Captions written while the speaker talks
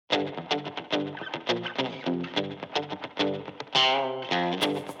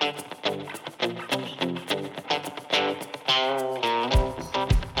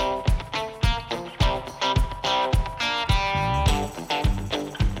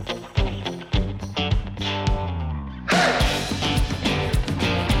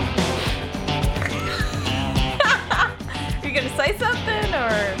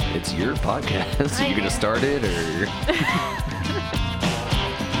It's your podcast. Are you going to start it, or?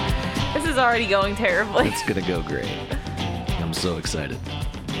 This is already going terribly. It's going to go great. I'm so excited.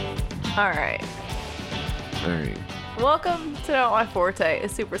 All right. Welcome to Not My Forte, a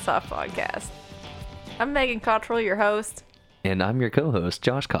super soft podcast. I'm Megan Cottrell, your host. And I'm your co-host,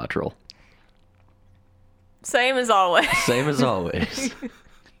 Josh Cottrell. Same as always. Same as always.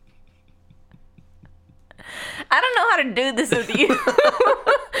 I don't know how to do this with you.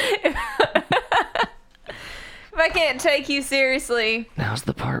 If I can't take you seriously. Now's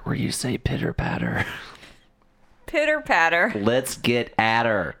the part where you say pitter patter. Pitter patter. Let's get at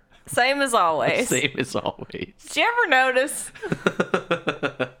her. Same as always. Same as always. Did you ever notice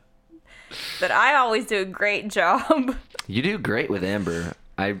that I always do a great job? You do great with Amber.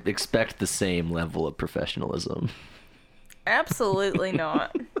 I expect the same level of professionalism. Absolutely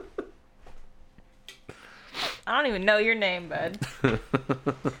not. I don't even know your name, bud.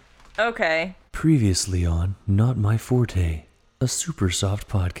 Okay. Previously on Not My Forte, a super soft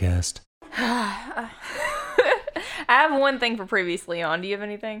podcast. I have one thing for previously on. Do you have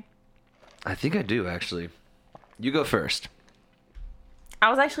anything? I think I do, actually. You go first. I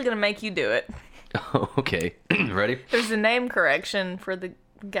was actually going to make you do it. Oh, okay. Ready? There's a name correction for the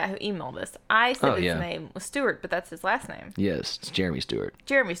guy who emailed us. I said his yeah. name was Stewart, but that's his last name. Yes, it's Jeremy Stewart.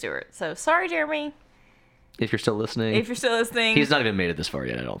 Jeremy Stewart. So, sorry, Jeremy. If you're still listening. If you're still listening. He's not even made it this far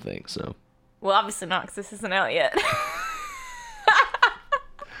yet, I don't think, so. Well, obviously not, because this isn't out yet.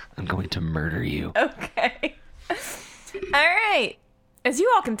 I'm going to murder you. Okay. All right. As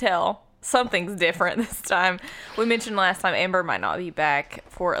you all can tell, something's different this time. We mentioned last time Amber might not be back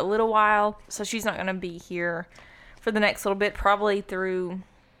for a little while, so she's not going to be here for the next little bit, probably through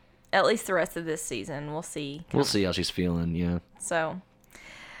at least the rest of this season. We'll see. We'll see how she's feeling, yeah. So,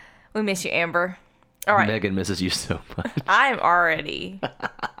 we miss you, Amber. All right. Megan misses you so much. I am already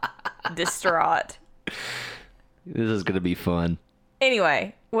distraught. This is going to be fun.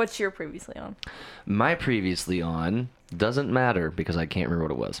 Anyway, what's your previously on? My previously on doesn't matter because I can't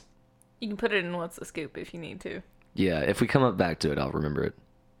remember what it was. You can put it in What's the Scoop if you need to. Yeah, if we come up back to it, I'll remember it.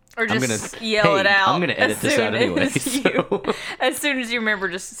 Or just yell it out. I'm going to edit this out anyway. So. As soon as you remember,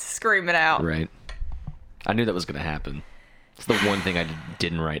 just scream it out. Right. I knew that was going to happen. It's the one thing I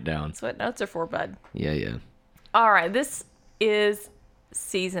didn't write down. That's what notes are for, bud. Yeah. All right, this is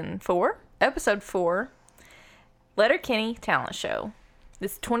season 4, episode 4, Letterkenny Talent Show.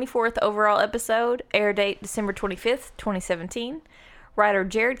 This 24th overall episode, air date December 25th, 2017. Writer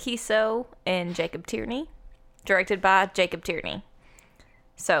Jared Kiso and Jacob Tierney. Directed by Jacob Tierney.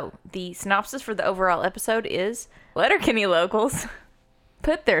 So, the synopsis for the overall episode is, Letterkenny locals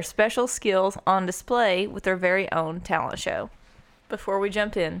put their special skills on display with their very own talent show. Before we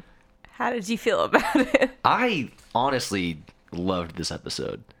jump in, how did you feel about it? I honestly loved this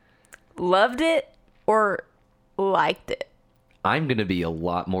episode. Loved it or liked it? I'm going to be a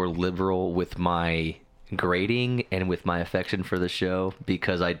lot more liberal with my grading and with my affection for the show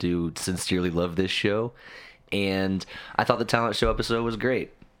because I do sincerely love this show. And I thought the talent show episode was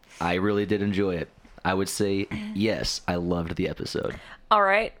great. I really did enjoy it. I would say, yes, I loved the episode. All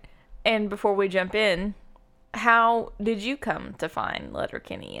right. And before we jump in, how did you come to find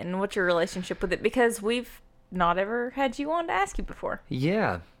Letterkenny and what's your relationship with it? Because we've not ever had you on to ask you before.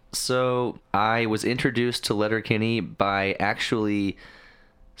 Yeah. So I was introduced to Letterkenny by actually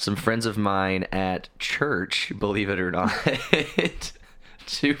some friends of mine at church, believe it or not.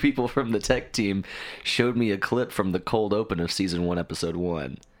 Two people from the tech team showed me a clip from the cold open of season 1, episode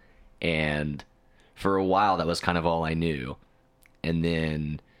 1. And for a while, that was kind of all I knew. And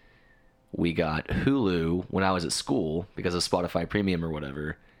then we got Hulu when I was at school because of Spotify Premium or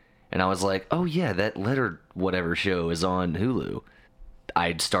whatever. And I was like, oh yeah, that Letter whatever show is on Hulu.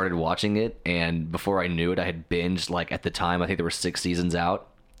 I'd started watching it, and before I knew it, I had binged, like, at the time, I think there were 6 seasons out.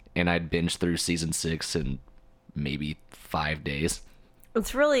 And I'd binged through season 6 in maybe 5 days.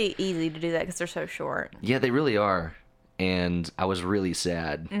 It's really easy to do that because they're so short. Yeah, they really are. And I was really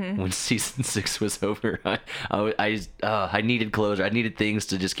sad when season 6 was over. I needed closure. I needed things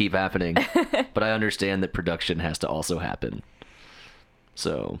to just keep happening. But I understand that production has to also happen.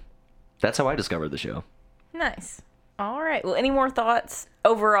 So that's how I discovered the show. Nice. All right. Well, any more thoughts,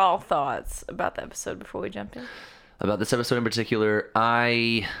 overall thoughts about the episode before we jump in? About this episode in particular,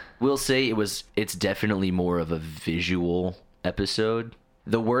 I will say it's definitely more of a visual episode.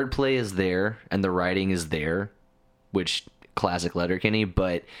 The wordplay is there and the writing is there, which classic Letterkenny,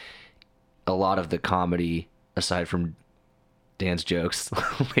 but a lot of the comedy, aside from Dan's jokes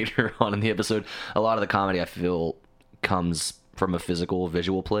later on in the episode, a lot of the comedy I feel comes from a physical,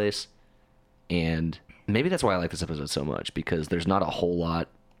 visual place. And maybe that's why I like this episode so much, because there's not a whole lot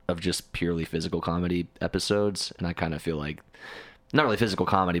of just purely physical comedy episodes, and I kind of feel like, not really physical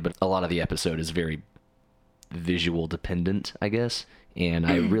comedy, but a lot of the episode is very visual dependent, I guess, and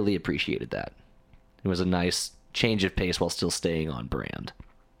I really appreciated that. It was a nice change of pace while still staying on brand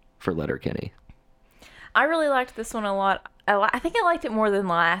for Letterkenny. I really liked this one a lot. I think I liked it more than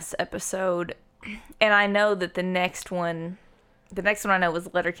last episode, and I know that the next one I know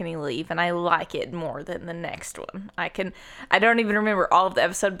was Letterkenny Leave, and I like it more than the next one. I don't even remember all of the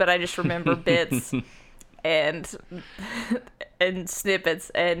episode, but I just remember bits and snippets,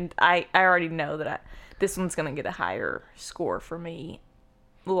 and I already know that this one's gonna get a higher score for me,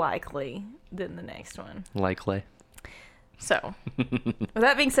 likely, than the next one. Likely. So, with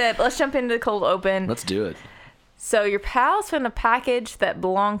that being said, let's jump into the cold open. Let's do it. So, your pals found a package that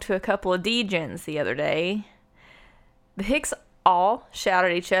belonged to a couple of Degens the other day. The Hicks all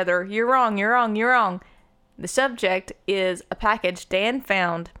shouted at each other, "You're wrong, you're wrong, you're wrong." The subject is a package Dan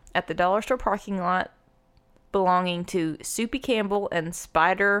found at the dollar store parking lot belonging to Soupy Campbell and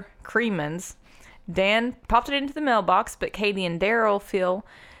Spider Creemans. Dan popped it into the mailbox, but Katie and Daryl feel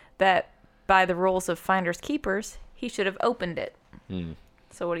that by the rules of finders keepers, he should have opened it.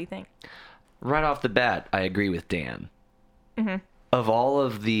 So what do you think? Right off the bat, I agree with Dan. Of all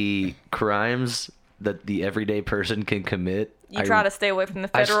of the crimes that the everyday person can commit, You try to stay away from the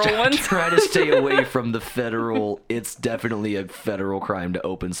federal ones? try to stay away from the federal. It's definitely a federal crime to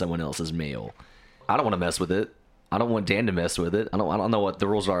open someone else's mail. I don't want to mess with it. I don't want Dan to mess with it. I don't know what the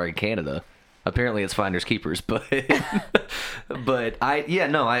rules are in Canada. Apparently it's finders keepers, but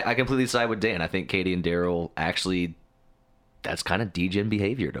I completely side with Dan. I think Katie and Daryl actually, that's kind of degen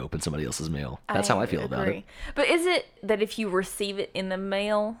behavior to open somebody else's mail. That's how I feel about it. But is it that if you receive it in the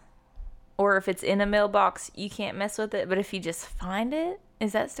mail, or if it's in a mailbox, you can't mess with it? But if you just find it,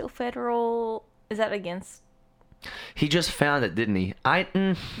 is that still federal? Is that against? He just found it, didn't he?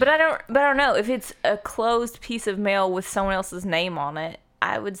 But I don't know if it's a closed piece of mail with someone else's name on it.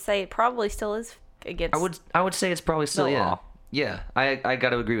 I would say it probably still is against. I would say it's probably still the yeah. law. Yeah, I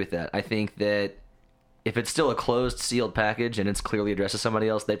got to agree with that. I think that if it's still a closed, sealed package and it's clearly addressed to somebody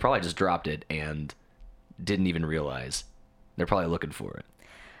else, they probably just dropped it and didn't even realize. They're probably looking for it.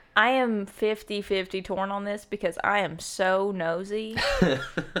 I am 50-50 torn on this because I am so nosy.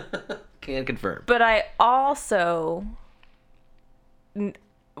 Can confirm. But I also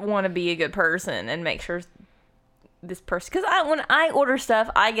want to be a good person and make sure this person, because when I order stuff,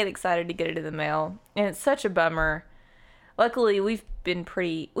 I get excited to get it in the mail, and it's such a bummer. Luckily, we've been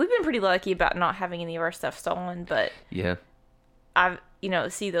pretty lucky about not having any of our stuff stolen, but Yeah. I've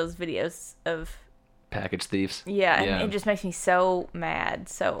see those videos of Package thieves. yeah, and it just makes me so mad.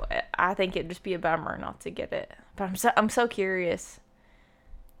 So I think it'd just be a bummer not to get it. But I'm so curious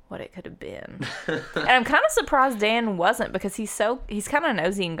what it could have been. And I'm kind of surprised Dan wasn't, because he's kind of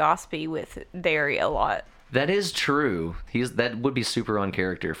nosy and gossipy with Derry a lot. That is true. That would be super on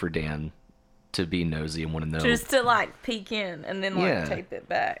character for Dan to be nosy and want to know. Just to like peek in and then tape it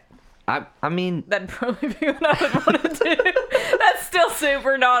back. I mean, That'd probably be what I would want to do. That's still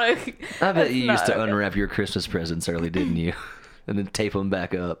super not a. I bet you used to unwrap your Christmas presents early, didn't you? And then tape them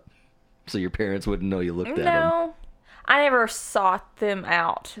back up so your parents wouldn't know you looked at them. No, I never sought them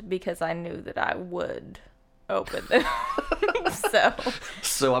out because I knew that I would open them.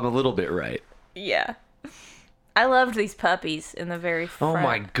 So I'm a little bit right. Yeah. I loved these puppies in the very front. Oh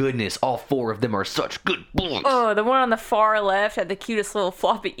my goodness, all four of them are such good boys. Oh, the one on the far left had the cutest little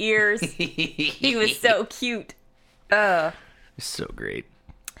floppy ears. He was so cute. So great.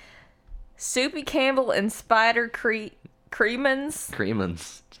 Soupy Campbell and Spider Creemans.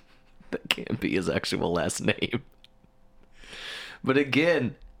 Creemans. That can't be his actual last name. But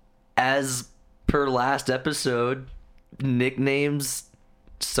again, as per last episode, nicknames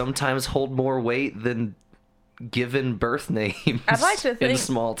sometimes hold more weight than given birth names. I'd like to think in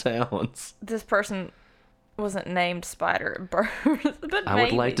small towns. this person wasn't named Spider at birth, but I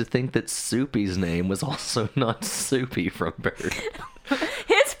would like to think that Soupy's name was also not Soupy from birth.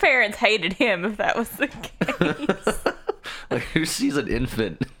 His parents hated him if that was the case. Like, who sees an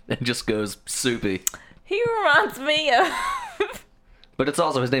infant and just goes Soupy? He reminds me of... But it's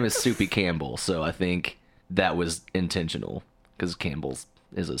also, his name is Soupy Campbell, so I think that was intentional, because Campbell's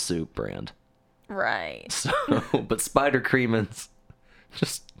is a soup brand. Right. So, but Spider Creemans,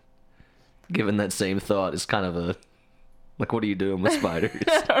 just given that same thought, is kind of a, like, what are you doing with spiders?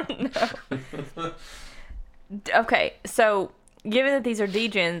 I don't know. Okay, so given that these are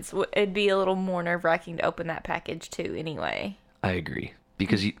degens, it'd be a little more nerve-wracking to open that package too anyway. I agree,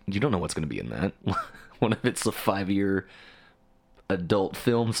 because you don't know what's going to be in that. What if it's a 5-year adult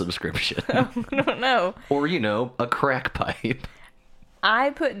film subscription? I don't know. Or, a crack pipe.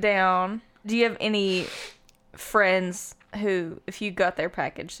 I put down, do you have any friends who, if you got their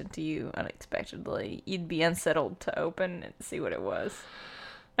package sent to you unexpectedly, you'd be unsettled to open and see what it was?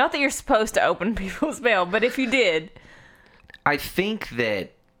 Not that you're supposed to open people's mail, but if you did. I think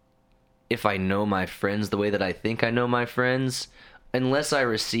that if I know my friends the way that I think I know my friends, unless I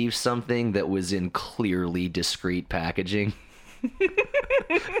receive something that was in clearly discreet packaging,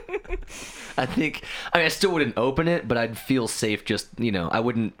 I still wouldn't open it, but I'd feel safe just, I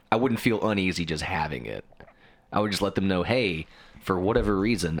wouldn't feel uneasy just having it. I would just let them know, hey, for whatever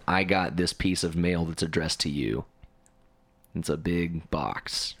reason, I got this piece of mail that's addressed to you. It's a big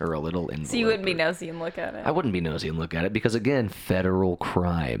box or a little envelope. So you wouldn't be nosy and look at it? I wouldn't be nosy and look at it because, again, federal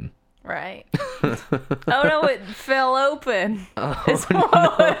crime. Right. Oh no, it fell open. Is what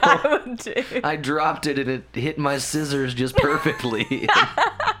I would do. I dropped it and it hit my scissors just perfectly.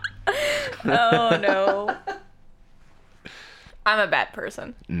 Oh no. I'm a bad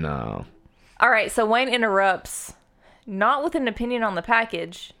person. No. All right, so Wayne interrupts, not with an opinion on the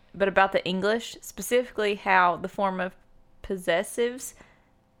package, but about the English, specifically how the form of possessives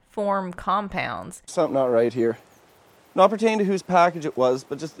form compounds. Something not right here. Not pertaining to whose package it was,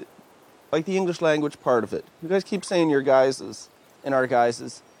 but just like the English language part of it. You guys keep saying your guys's and our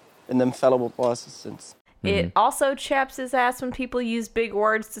guys's and them fellow bosses since. It also chaps his ass when people use big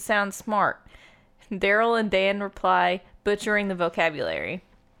words to sound smart. Daryl and Dan reply, butchering the vocabulary.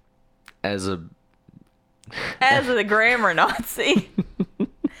 As a grammar Nazi.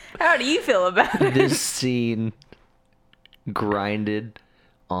 How do you feel about it? This scene grinded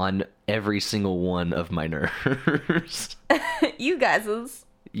on every single one of my nerves. You guys's.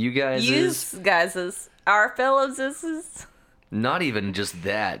 You guys Use guys's. Our fellows is. Not even just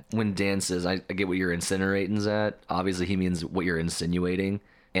that. When Dan says, I get what you're incinerating's at, obviously he means what you're insinuating.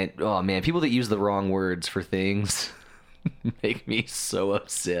 And, oh man, people that use the wrong words for things make me so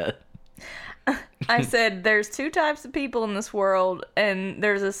upset. I said, there's two types of people in this world, and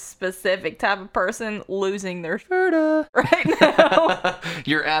there's a specific type of person losing their shirta right now.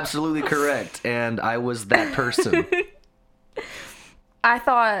 You're absolutely correct, and I was that person. I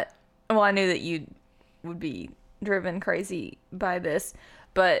thought, well, I knew that you would be driven crazy by this,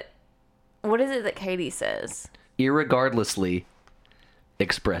 but what is it that Katie says? Irregardlessly,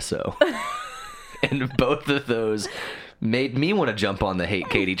 espresso. And both of those made me want to jump on the hate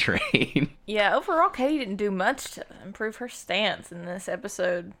Katie train. Yeah, overall, Katie didn't do much to improve her stance in this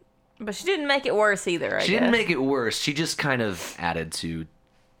episode. But she didn't make it worse either, I guess. She didn't make it worse. She just kind of added to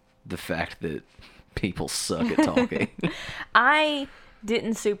the fact that people suck at talking. I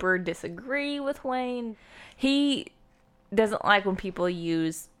didn't super disagree with Wayne. He doesn't like when people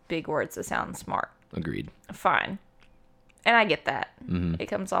use big words to sound smart. Agreed. Fine. And I get that. Mm-hmm. It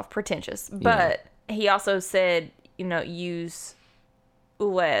comes off pretentious. But he also said, use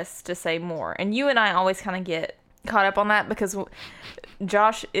less to say more. And you and I always kind of get caught up on that because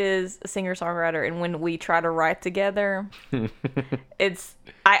Josh is a singer-songwriter, and when we try to write together,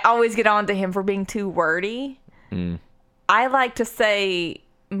 I always get on to him for being too wordy. I like to say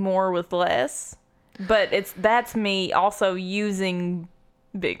more with less, but that's me also using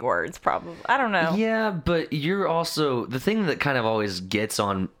big words, probably. I don't know. Yeah, but you're also... The thing that kind of always gets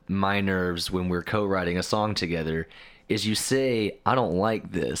on my nerves when we're co-writing a song together is you say, I don't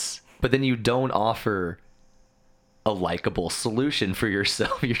like this, but then you don't offer a likable solution for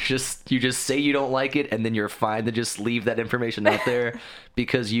yourself. You just say you don't like it, and then you're fine to just leave that information out there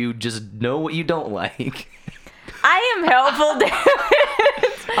because you just know what you don't like. I am helpful, damn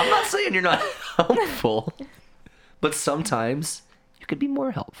it. I'm not saying you're not helpful, but sometimes you could be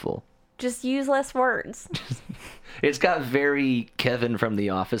more helpful. Just use less words. It's got very Kevin from The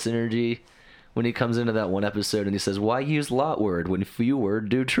Office energy when he comes into that one episode and he says, why use lot word when few word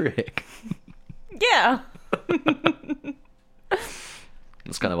do trick? Yeah.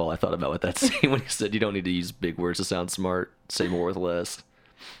 That's kind of all I thought about with that scene when he said you don't need to use big words to sound smart. Say more with less.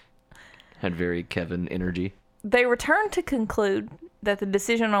 Had very Kevin energy. They return to conclude that the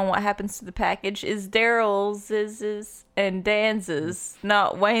decision on what happens to the package is Daryl's and Dan's,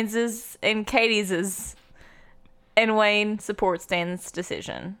 not Wayne's and Katie's. And Wayne supports Dan's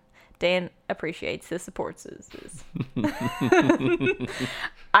decision. Dan appreciates his supports his.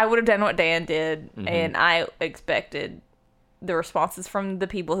 I would have done what Dan did, and I expected the responses from the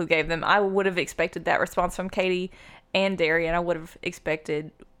people who gave them. I would have expected that response from Katie and Derry, and I would have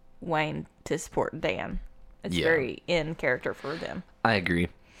expected Wayne to support Dan. It's very in character for them. I agree.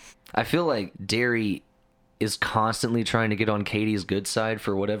 I feel like Derry is constantly trying to get on Katie's good side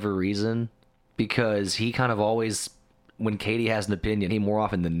for whatever reason, because he kind of always, when Katie has an opinion, he more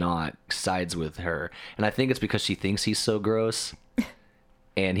often than not sides with her. And I think it's because she thinks he's so gross.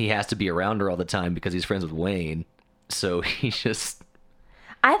 and he has to be around her all the time because he's friends with Wayne. So he's just...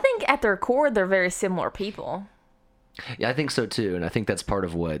 I think at their core, they're very similar people. Yeah, I think so too, and I think that's part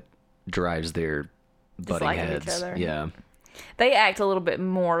of what drives their butting Disliking each heads. other. Yeah. They act a little bit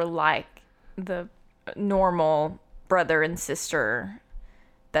more like the normal brother and sister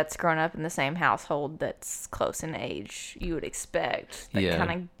that's grown up in the same household that's close in age you would expect. They Yeah.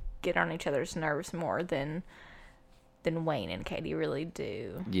 kind of get on each other's nerves more than Wayne and Katie really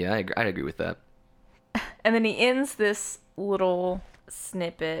do. Yeah, I'd agree with that. And then he ends this little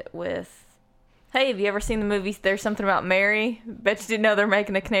snippet with, "Hey, have you ever seen the movie There's Something About Mary? Bet you didn't know they're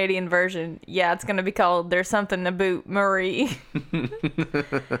making a Canadian version. Yeah, it's going to be called There's Something About Murray." And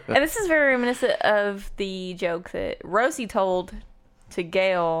this is very reminiscent of the joke that Rosie told to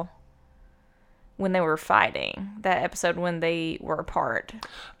Gail when they were fighting. That episode when they were apart.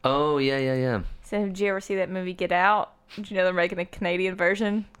 Oh, yeah. So, did you ever see that movie Get Out? Did you know they're making a Canadian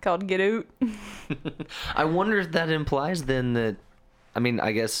version called Get Out? I wonder if that implies then that... I mean,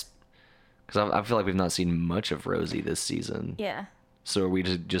 I guess... Because I feel like we've not seen much of Rosie this season. Yeah. So are we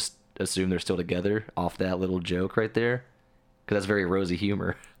to just assume they're still together off that little joke right there? Because that's very Rosie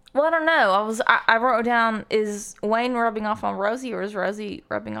humor. Well, I don't know. I wrote down, is Wayne rubbing off on Rosie or is Rosie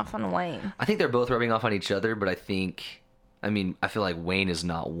rubbing off on Wayne? I think they're both rubbing off on each other, but I feel like Wayne is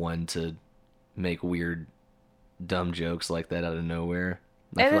not one to make weird, dumb jokes like that out of nowhere.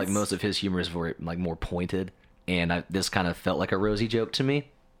 I feel like most of his humor is more pointed, and this kind of felt like a Rosie joke to me.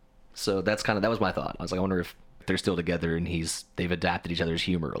 So that was my thought. I was like, I wonder if they're still together and they've adapted each other's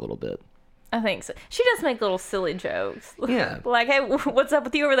humor a little bit. I think so. She does make little silly jokes. Yeah. Like, "Hey, what's up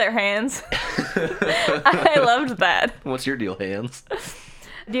with you over there, Hans?" I loved that. What's your deal, Hans?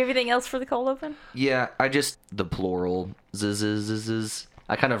 Do you have anything else for the cold open? Yeah, the plural zzz.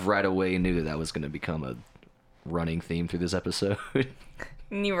 I kind of right away knew that was going to become a running theme through this episode.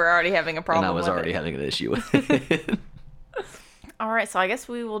 And you were already having a problem And I was with already it. having an issue with it. All right, so I guess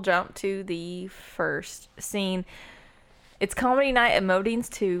we will jump to the first scene. It's comedy night at Modine's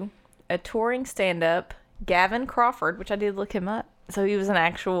 2. A touring stand-up, Gavin Crawford, which I did look him up. So he was an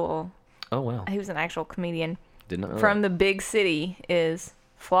actual comedian. Did not know From that. the big city is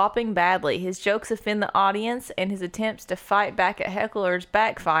flopping badly. His jokes offend the audience, and his attempts to fight back at hecklers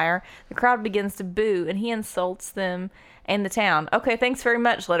backfire. The crowd begins to boo, and he insults them and the town. Okay, thanks very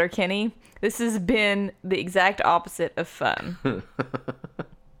much, Letterkenny. This has been the exact opposite of fun.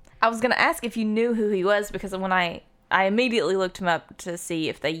 I was going to ask if you knew who he was, because when I immediately looked him up to see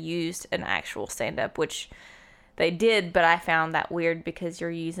if they used an actual stand-up, which they did, but I found that weird because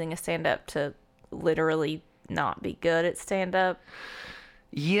you're using a stand-up to literally not be good at stand-up.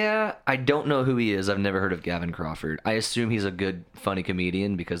 Yeah, I don't know who he is. I've never heard of Gavin Crawford. I assume he's a good, funny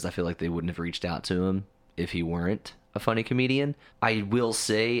comedian because I feel like they wouldn't have reached out to him if he weren't a funny comedian. I will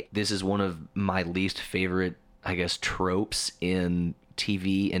say this is one of my least favorite, I guess, tropes in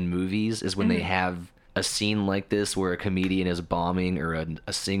TV and movies is when they have a scene like this where a comedian is bombing or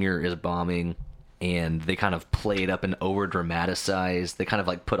a singer is bombing, and they kind of play it up and over dramatize. They kind of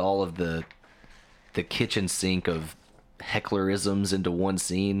like put all of the kitchen sink of hecklerisms into one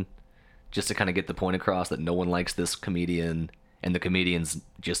scene just to kind of get the point across that no one likes this comedian and the comedian's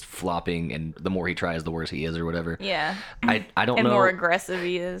just flopping, and the more he tries the worse he is or whatever. Yeah. I don't And know. more aggressive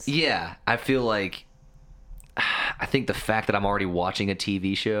he is. Yeah, I feel like I think the fact that I'm already watching a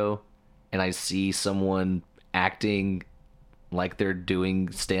TV show and I see someone acting like they're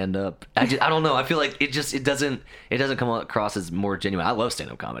doing stand up, I don't know. I feel like it doesn't come across as more genuine. I love stand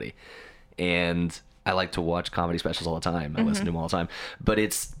up comedy, and I like to watch comedy specials all the time. I listen to them all the time, but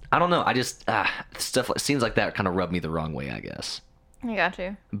I don't know. I just scenes like that kind of rub me the wrong way, I guess. I got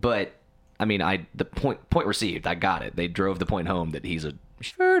you. But I mean, the point received. I got it. They drove the point home that he's a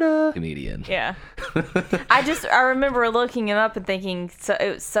comedian. Yeah. I remember looking him up and thinking, so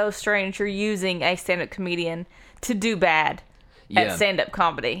it was so strange you're using a stand-up comedian to do bad at stand-up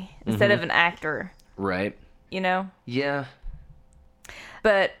comedy instead of an actor. Right. You know? Yeah.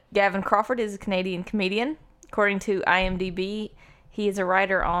 But Gavin Crawford is a Canadian comedian. According to IMDb, he is a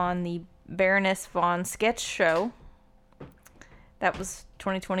writer on the Baroness von Sketch show. That was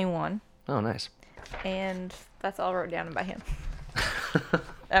 2021. Oh, nice. And that's all I wrote down about him.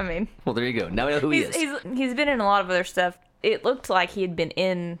 I mean, Well, there you go. Now we know who he is. he's been in a lot of other stuff. It looked like he had been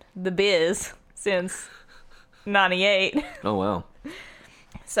in the biz since 98. Oh, wow.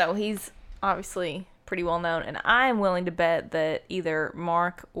 So he's obviously pretty well known, and I'm willing to bet that either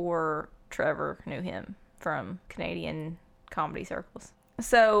Mark or Trevor knew him from Canadian comedy circles.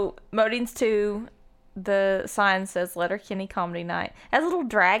 So Modine's 2, the sign says Letterkenny Comedy Night. It has little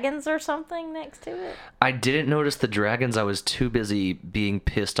dragons or something next to it. I didn't notice the dragons. I was too busy being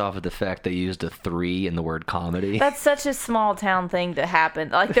pissed off at the fact they used a 3 in the word comedy. That's such a small town thing to happen.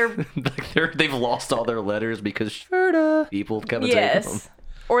 Like They've lost all their letters because people come and take them. yes.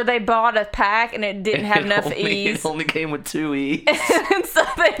 Or they bought a pack and it didn't have enough E's. It only came with 2 E's. And so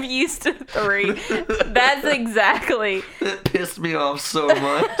they've used a 3. That's exactly. It pissed me off so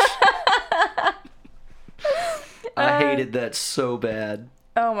much. I hated that so bad.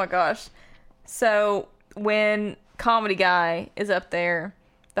 Oh my gosh. So when Comedy Guy is up there,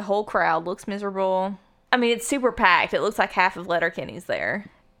 the whole crowd looks miserable. I mean, it's super packed. It looks like half of Letterkenny's there.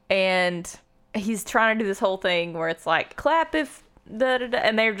 And he's trying to do this whole thing where it's like, clap if da-da-da,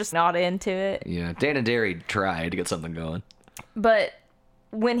 and they're just not into it. Yeah, Dan and Derry tried to get something going. But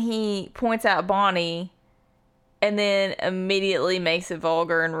when he points out Bonnie and then immediately makes it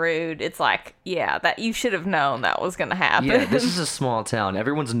vulgar and rude, it's like, yeah, that you should have known that was going to happen. Yeah, this is a small town.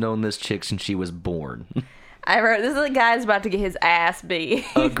 Everyone's known this chick since she was born. I wrote, this is a guy's about to get his ass beat.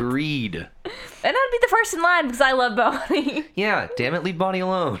 Agreed. And I'd be the first in line because I love Bonnie. Yeah, damn it, leave Bonnie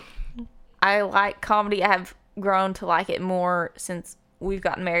alone. I like comedy. I have grown to like it more since we've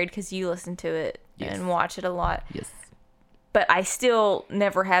gotten married because you listen to it and watch it a lot. Yes. But I still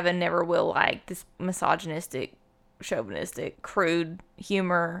never have and never will like this misogynistic, chauvinistic, crude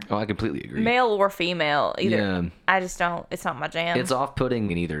humor. Oh, I completely agree. Male or female, either. Yeah. I just don't. It's not my jam. It's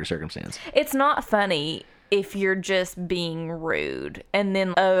off-putting in either circumstance. It's not funny if you're just being rude and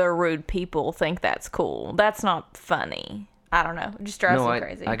then other rude people think that's cool. That's not funny. I don't know. It just drives me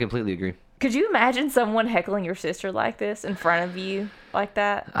crazy. I completely agree. Could you imagine someone heckling your sister like this in front of you like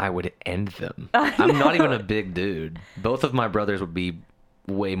that? I would end them. I'm not even a big dude. Both of my brothers would be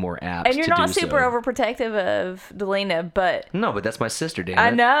way more apt And you're to not do super so. overprotective of Delina, but No, but that's my sister, damn it.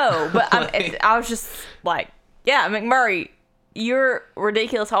 I know. But Like- I was just like, yeah, McMurray, you're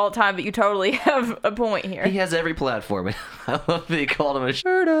ridiculous all the time, but you totally have a point here. He has every platform. I love that he called him a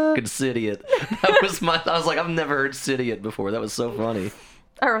idiot. I was like, I've never heard idiot before. That was so funny.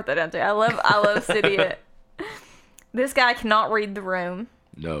 I wrote that down too. I love Sidiot. This guy cannot read the room,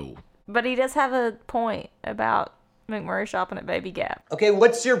 No. but he does have a point about McMurray shopping at Baby Gap. Okay,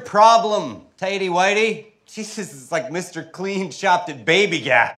 what's your problem, tighty whitey? Jesus, it's like Mr. Clean shopped at Baby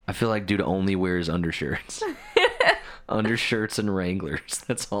Gap. I feel like dude only wears undershirts. Undershirts and Wranglers.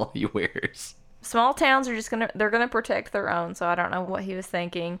 That's all he wears. Small towns are just they're gonna protect their own, so I don't know what he was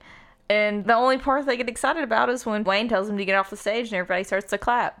thinking. And the only part they get excited about is when Wayne tells them to get off the stage and everybody starts to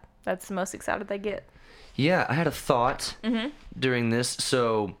clap. That's the most excited they get. Yeah, I had a thought during this.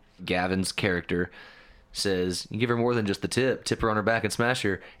 So Gavin's character says, you give her more than just the tip. Tip her on her back and smash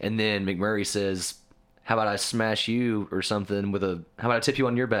her. And then McMurray says, how about I smash you or something how about I tip you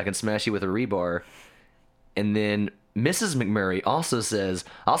on your back and smash you with a rebar? And then Mrs. McMurray also says,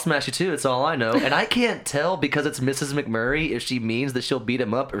 I'll smash you too, it's all I know. And I can't tell because it's Mrs. McMurray if she means that she'll beat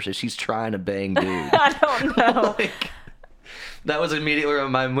him up or if she's trying to bang dude. I don't know. That was immediately where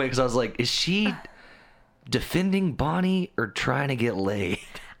my mind went because I was like, is she defending Bonnie or trying to get laid?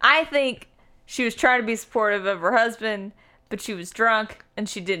 I think she was trying to be supportive of her husband, but she was drunk and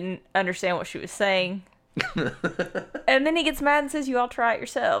she didn't understand what she was saying. And then he gets mad and says, you all try it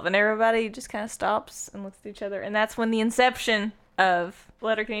yourself. And everybody just kind of stops and looks at each other. And that's when the inception of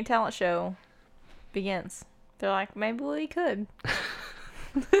Letterkenny Talent Show begins. They're like, maybe we could.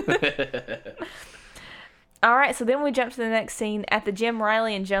 All right, so then we jump to the next scene. At the gym,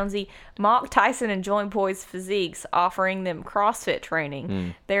 Riley and Jonesy mock Tyson and Joint Boy's physiques, offering them CrossFit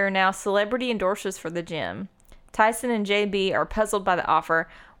training. They are now celebrity endorsers for the gym. Tyson and JB are puzzled by the offer.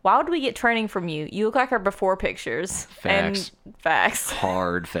 Why would we get training from you? You look like our before pictures. Facts. And facts.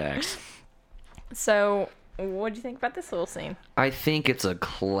 Hard facts. So, what do you think about this little scene? I think it's a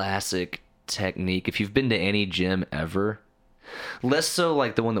classic technique. If you've been to any gym ever, less so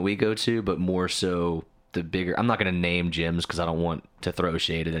like the one that we go to, but more so the bigger. I'm not going to name gyms because I don't want to throw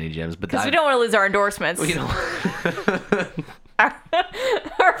shade at any gyms. Because we don't want to lose our endorsements. You know,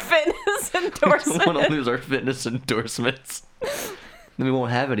 our fitness we endorsement. don't want to lose our fitness endorsements. Then we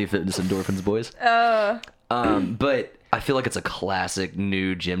won't have any fitness endorphins, boys. But I feel like it's a classic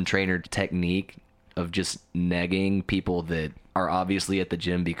new gym trainer technique of just negging people that are obviously at the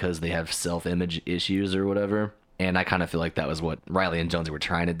gym because they have self-image issues or whatever. And I kind of feel like that was what Riley and Jonesy were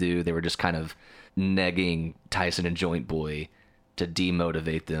trying to do. They were just kind of negging Tyson and Joint Boy to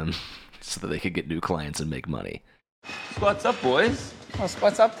demotivate them so that they could get new clients and make money. What's up, boys?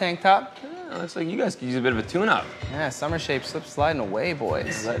 What's up, Tank Top? It looks like you guys could use a bit of a tune-up. Yeah, Summer Shape slip sliding away,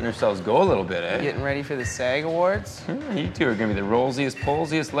 boys. Letting ourselves go a little bit, eh? Getting ready for the SAG Awards. You two are gonna be the rollsiest,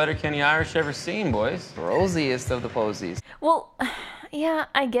 polsiest Letterkenny Irish ever seen, boys. Rosiest of the posies. Well, yeah,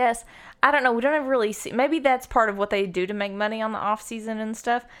 I guess. I don't know. We don't ever really see. Maybe that's part of what they do to make money on the off season and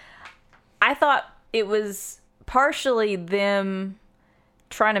stuff. I thought it was partially them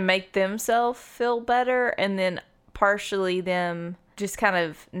trying to make themselves feel better, and then partially them just kind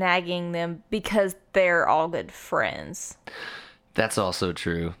of nagging them because they're all good friends. That's also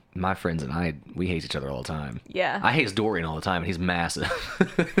true. My friends and I, we hate each other all the time. Yeah. I hate Dorian all the time, and he's massive.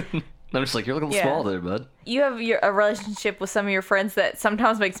 I'm just like, you're looking Yeah. small there, bud. You have a relationship with some of your friends that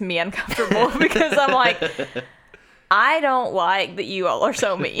sometimes makes me uncomfortable because I'm like, I don't like that you all are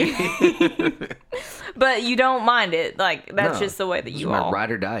so mean. But you don't mind it. Like, that's No, just the way that this you is my all...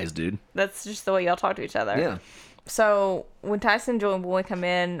 ride or dies, dude. That's just the way y'all talk to each other. Yeah. So when Tyson and Joy and Boy come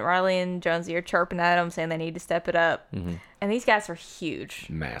in, Riley and Jonesy are chirping at them, saying they need to step it up. Mm-hmm. And these guys are huge.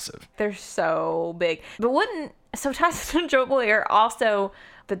 Massive. They're so big. But so Tyson and Joy Boy are also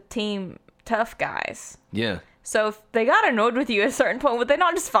the team tough guys. Yeah. So if they got annoyed with you at a certain point, would they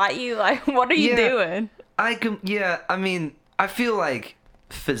not just fight you? Like, what are you Yeah. doing? I mean, I feel like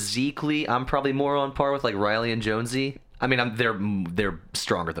physically I'm probably more on par with like Riley and Jonesy. I mean, they're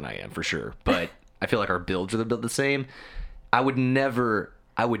stronger than I am for sure, but I feel like our builds are built the same. I would never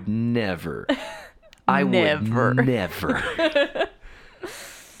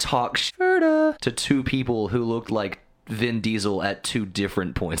talk shit to two people who looked like Vin Diesel at two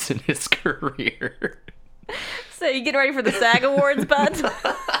different points in his career. So you getting ready for the SAG Awards, bud?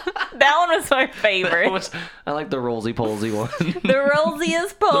 That one was my favorite. I like the Rollsy Polsy one. The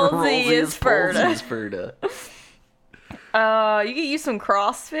Rollsiest Polsy is Ferda. You can use some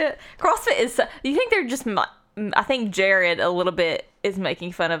CrossFit. CrossFit is... You think they're just... I think Jared a little bit is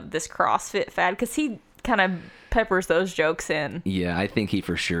making fun of this CrossFit fad because he kind of peppers those jokes in. Yeah, I think he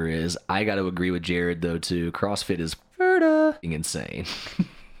for sure is. I got to agree with Jared, though, too. CrossFit is Ferda insane.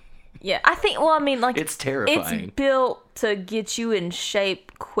 Yeah, I think... Well, I mean, like... It's terrifying. It's built to get you in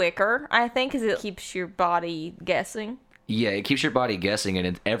shape quicker, I think, because it keeps your body guessing. Yeah, it keeps your body guessing,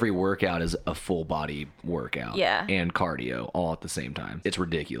 and every workout is a full body workout. Yeah. And cardio all at the same time. It's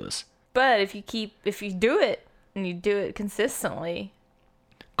ridiculous. But if you do it, and you do it consistently...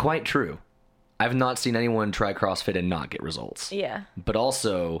 Quite true. I've not seen anyone try CrossFit and not get results. Yeah. But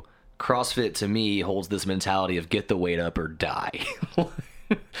also, CrossFit to me holds this mentality of get the weight up or die.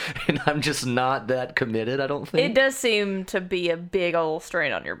 And I'm just not that committed, I don't think. It does seem to be a big old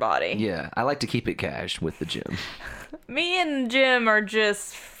strain on your body. Yeah, I like to keep it cash with the gym. Me and Jim are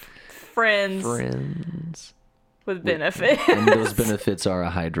just friends with benefits. And those benefits are a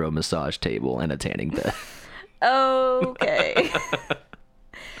hydro massage table and a tanning bed. Okay.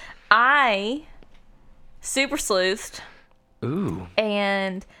 I super sleuthed. Ooh.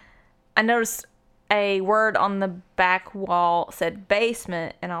 And I noticed a word on the back wall said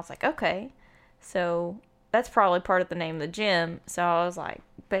basement, and I was like, okay, so that's probably part of the name of the gym. So I was like,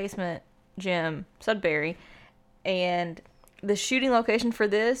 basement gym, Sudbury. And the shooting location for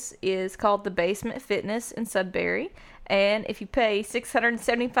this is called the Basement Fitness in Sudbury. And if you pay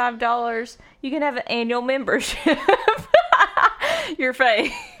 $675, you can have an annual membership. Your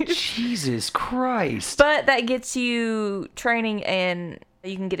face. Jesus Christ. But that gets you training, and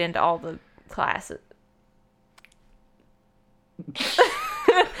you can get into all the classes.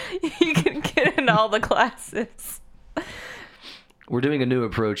 You can get into all the classes. We're doing a new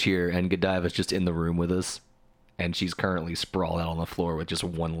approach here, and Godiva's just in the room with us. And she's currently sprawled out on the floor with just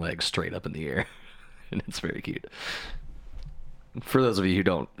one leg straight up in the air. And it's very cute. For those of you who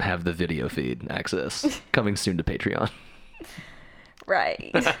don't have the video feed access, coming soon to Patreon. Right.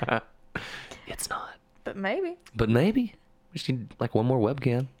 It's not. But maybe. But maybe. We just need like one more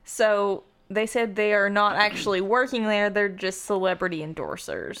webcam. So they said they are not actually working there. They're just celebrity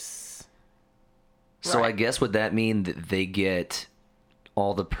endorsers. So Right. I guess would that mean that they get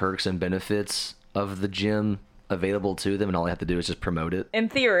all the perks and benefits of the gym available to them, and all they have to do is just promote it? In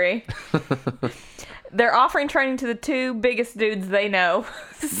theory. They're offering training to the two biggest dudes they know.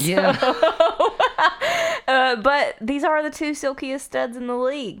 Yeah. But these are the two silkiest studs in the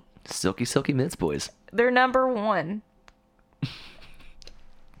league. Silky, silky mitts, boys. They're number one.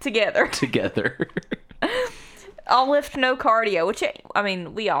 Together. Together. All lift, no cardio, which, I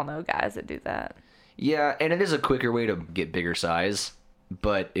mean, we all know guys that do that. Yeah, and it is a quicker way to get bigger size.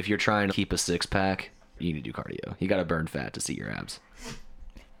 But if you're trying to keep a six-pack, you need to do cardio. You gotta burn fat to see your abs.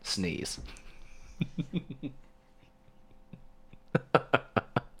 Sneeze.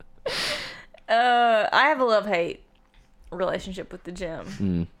 I have a love-hate relationship with the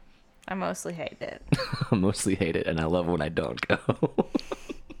gym. I mostly hate it. I mostly hate it, and I love when I don't go.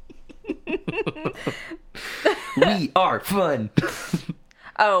 We are fun.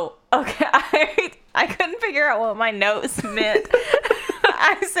 Oh, okay. I couldn't figure out what my notes meant.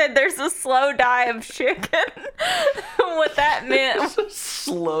 I said there's a slow die of chicken. What that meant.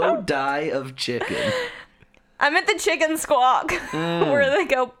 Slow die of chicken. I meant the chicken squawk, where they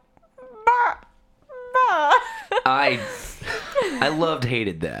go, bah, bah. I loved,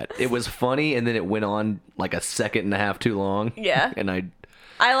 hated that. It was funny, and then it went on like a second and a half too long. Yeah. And I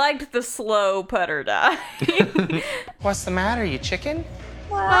liked the slow putter die. What's the matter, you chicken?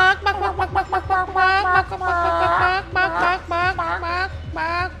 And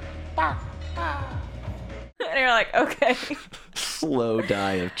you're like, okay. slow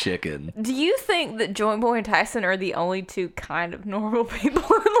die of chicken. Do you think that Joint Boy and Tyson are the only two kind of normal people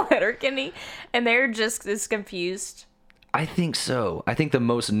in Letterkenny, and they're just as confused? I think so. I think the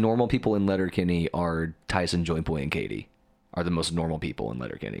most normal people in Letterkenny are Tyson, Joint Boy, and Katie. Are the most normal people in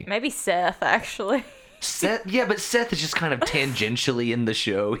Letterkenny. Maybe Seth, actually. Seth, yeah, but Seth is just kind of tangentially in the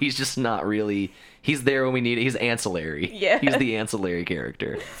show. He's just not really. He's there when we need it. He's ancillary. Yeah. He's the ancillary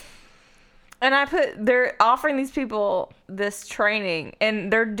character. And they're offering these people this training,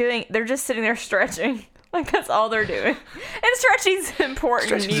 and they're just sitting there stretching. Like, that's all they're doing. And stretching's important,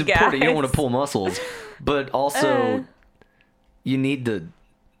 Stretching's you guys. important. You don't want to pull muscles. But also, you need to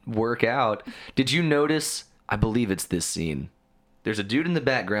work out. Did you notice? I believe it's this scene. There's a dude in the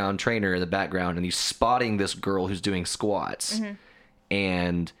background, trainer in the background, and he's spotting this girl who's doing squats. Mm-hmm.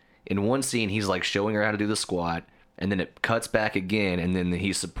 And in one scene, he's like showing her how to do the squat, and then it cuts back again, and then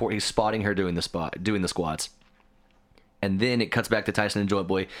he's spotting her doing the squats. And then it cuts back to Tyson and Joint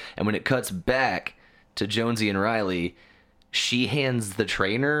Boy, and when it cuts back to Jonesy and Riley, she hands the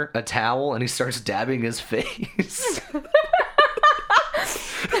trainer a towel, and he starts dabbing his face.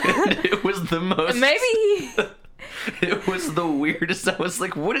 And it was the most... It was the weirdest. I was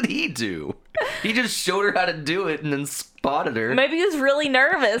like, what did he do? He just showed her how to do it and then spotted her. Maybe he was really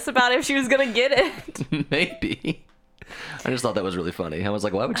nervous about if she was going to get it. Maybe. I just thought that was really funny. I was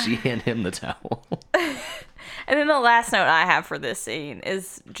like, why would she hand him the towel? And then the last note I have for this scene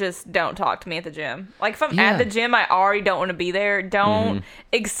is just don't talk to me at the gym. Like, if I'm at the gym, I already don't want to be there. Don't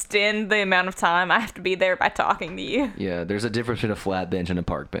extend the amount of time I have to be there by talking to you. Yeah, there's a difference between a flat bench and a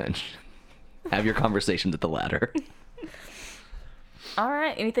park bench. Have your conversations at the ladder. All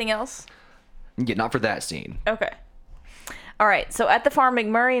right. Anything else? Yeah, not for that scene. Okay. All right. So at the farm,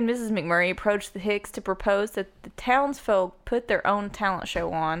 McMurray and Mrs. McMurray approached the Hicks to propose that the townsfolk put their own talent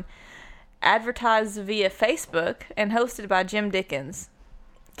show on, advertised via Facebook, and hosted by Jim Dickens.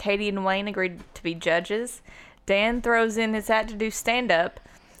 Katie and Wayne agreed to be judges. Dan throws in his hat to do stand-up.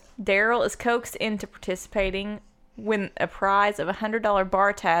 Daryl is coaxed into participating when a prize of a $100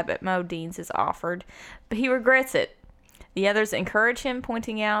 bar tab at Modine's is offered, but he regrets it. The others encourage him,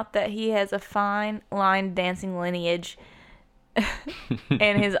 pointing out that he has a fine line dancing lineage,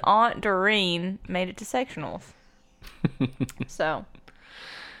 and his aunt Doreen made it to sectionals. So,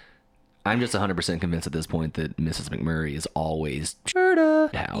 I'm just 100% convinced at this point that Mrs. McMurray is always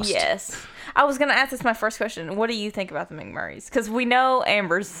housed. yes. I was going to ask this my first question. What do you think about the McMurrays? Because we know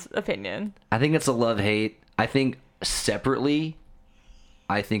Amber's opinion. I think it's a love-hate. I think separately,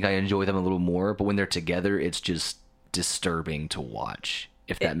 I think I enjoy them a little more, but when they're together, it's just disturbing to watch,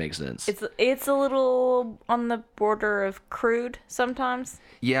 if that makes sense. It's a little on the border of crude sometimes.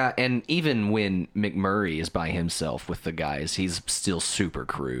 Yeah, and even when McMurray is by himself with the guys, he's still super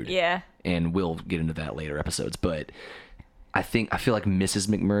crude. Yeah. And we'll get into that later episodes, but I feel like Mrs.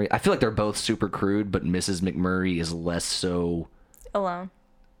 McMurray, I feel like they're both super crude, but Mrs. McMurray is less so alone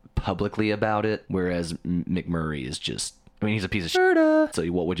publicly about it, whereas McMurray is just, I mean, he's a piece of shit, so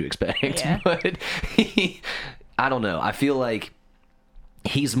what would you expect? Yeah. But I don't know. I feel like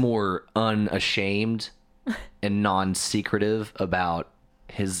he's more unashamed and non-secretive about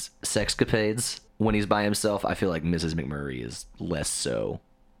his sexcapades when he's by himself. I feel like Mrs. McMurray is less so,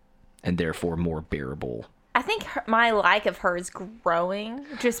 and therefore more bearable. I think my like of her is growing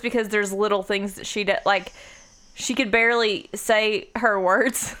just because there's little things that she does. Like, she could barely say her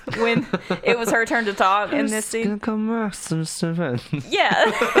words when it was her turn to talk in this scene.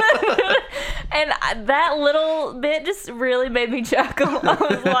 Yeah. And that little bit just really made me chuckle. I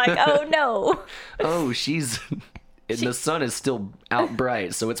was like, oh no. Oh, the sun is still out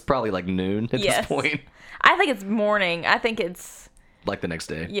bright, so it's probably like noon at this point. I think it's morning. I think it's like the next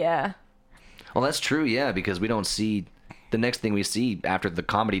day. Yeah. Well, that's true, yeah, because we don't see... The next thing we see after the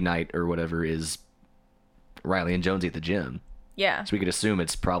comedy night or whatever is Riley and Jonesy at the gym. Yeah. So we could assume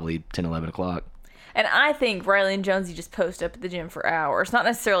it's probably 10, 11 o'clock. And I think Riley and Jonesy just post up at the gym for hours, not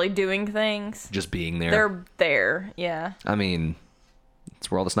necessarily doing things. Just being there. They're there, yeah. I mean, that's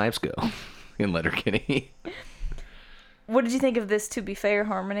where all the snipes go in Letterkenny. What did you think of this To Be Fair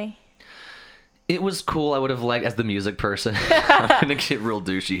harmony? It was cool. I would have liked, as the music person, I'm going to get real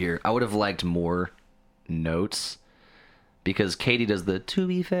douchey here. I would have liked more notes because Katie does the To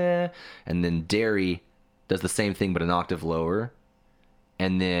Be Fair, and then Derry does the same thing but an octave lower.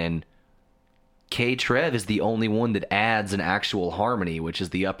 And then K-Trev is the only one that adds an actual harmony, which is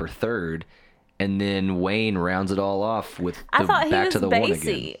the upper third. And then Wayne rounds it all off with the I thought he back was to the one again.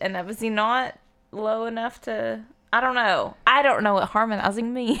 bassy, and was he not low enough to... I don't know. I don't know what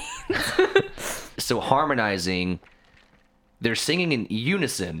harmonizing means. So harmonizing, they're singing in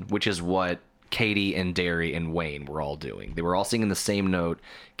unison, which is what Katie and Derry and Wayne were all doing. They were all singing the same note.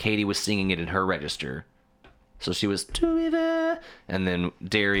 Katie was singing it in her register. So she was, to be fair, and then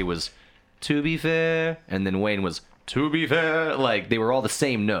Derry was, to be fair, and then Wayne was, to be fair. Like, they were all the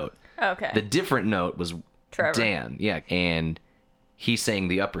same note. Okay. The different note was Trevor. Dan, yeah, and he sang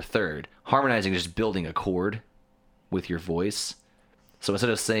the upper third. Harmonizing is just building a chord with your voice. So instead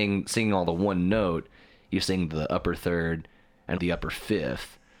of singing all the one note, you sing the upper third and the upper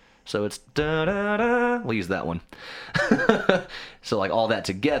fifth. So it's da da da. We'll use that one. So like all that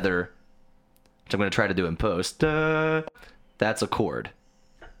together, which I'm going to try to do in post. Da, that's a chord,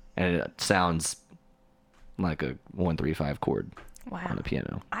 and it sounds like a 1-3-5 chord on the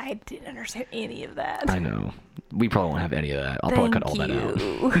piano. I didn't understand any of that. I know. We probably won't have any of that. I'll probably cut all that out.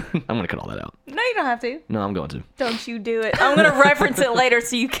 I'm going to cut all that out. No, you don't have to. No, I'm going to. Don't you do it. I'm going to reference it later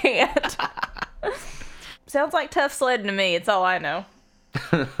so you can't. Sounds like tough sledding to me. It's all I know.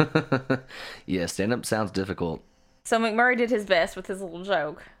 Yeah, stand-up sounds difficult. So McMurray did his best with his little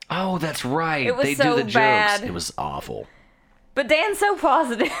joke. Oh, that's right. It was They so do the bad. jokes. It was awful. But Dan's so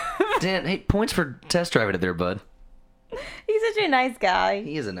positive. Dan, hey, points for test driving it there, bud. He's such a nice guy.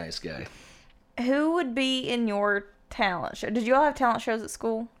 He is a nice guy. Who would be in your talent show? Did you all have talent shows at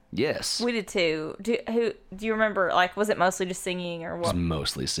school? Yes. We did too. Do you remember, like, was it mostly just singing or It was what?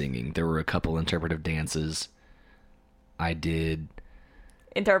 mostly singing. There were a couple interpretive dances. I did.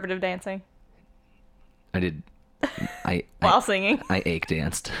 Interpretive dancing? While singing? I ache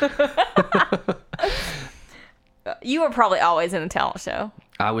danced. You were probably always in a talent show.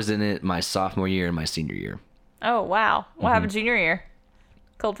 I was in it my sophomore year and my senior year. Oh, wow. What Mm-hmm. happened junior year?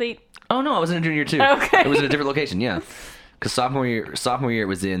 Cold feet? Oh no, I was in a junior too. Okay. It was in a different location, yeah. Because sophomore year it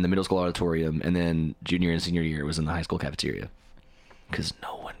was in the middle school auditorium, and then junior and senior year it was in the high school cafeteria. Because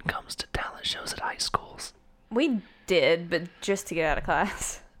no one comes to talent shows at high schools. We did, but just to get out of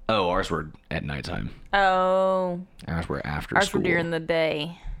class. Oh, ours were at nighttime. Oh. Ours were after Ours school. were during the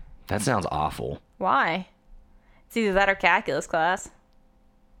day. That sounds awful. Why? It's either that or calculus class.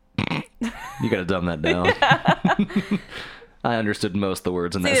 You gotta dumb that down. I understood most of the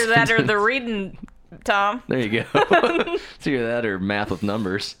words in that It's either that or sentence. the reading, Tom. There you go. It's either that or math with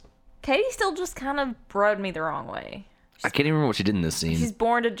numbers. Katie still just kind of rubbed me the wrong way. I can't even remember what she did in this scene. She's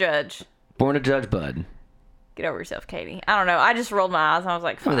born to judge. Born to judge, bud. Get over yourself, Katie. I don't know. I just rolled my eyes and I was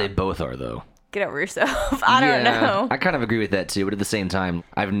like, Well, fine. they both are, though. Get over yourself. I don't know. I kind of agree with that, too. But at the same time,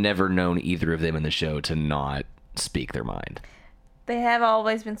 I've never known either of them in the show to not speak their mind. They have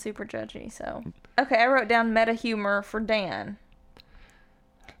always been super judgy, so. Okay, I wrote down meta humor for Dan.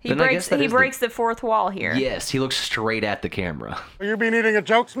 He Then I guess that is breaks the fourth wall here. Yes, he looks straight at the camera. Will you be needing a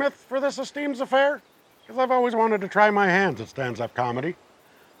jokesmith for this esteems affair? Because I've always wanted to try my hands at stand-up comedy.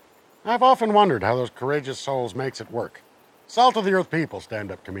 I've often wondered how those courageous souls makes it work. Salt-of-the-earth people,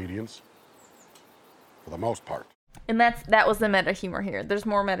 stand-up comedians. For the most part. And that was the meta humor here. There's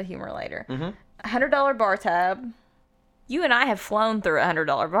more meta humor later. Mm-hmm. $100 bar tab. You and I have flown through a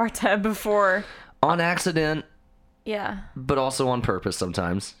 $100 bar tab before. On accident, Yeah. but also on purpose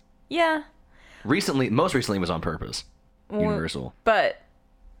sometimes. Yeah. Most recently was on purpose. Universal. But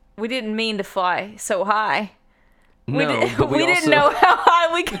we didn't mean to fly so high. No, but we didn't know how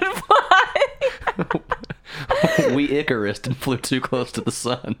high we could fly. We Icarus and flew too close to the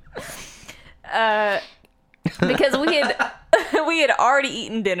sun. Because we had already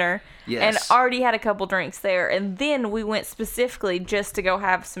eaten dinner and Yes. already had a couple drinks there, and then we went specifically just to go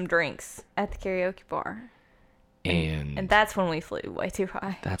have some drinks at the karaoke bar, and that's when we flew way too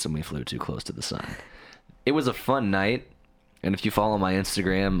high. That's when we flew too close to the sun. It was a fun night, and if you follow my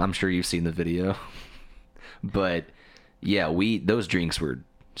Instagram, I'm sure you've seen the video. But yeah, those drinks were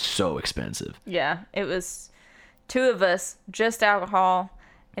so expensive. Yeah, it was 2 of us, just alcohol,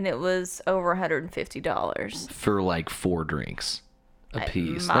 and it was over $150. For like 4 drinks a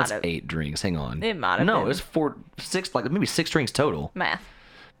piece. might That's have- 8 drinks. Hang on. It might have No, been. it was 6, like maybe 6 drinks total. Math.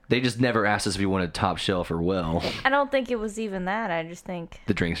 They just never asked us if we wanted top shelf or well. I don't think it was even that. I just think,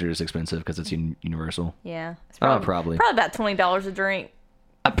 The drinks are just expensive because it's universal. yeah. It's Probably. Probably about $20 a drink.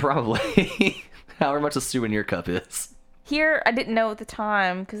 Probably. However much a souvenir cup is. Here, I didn't know at the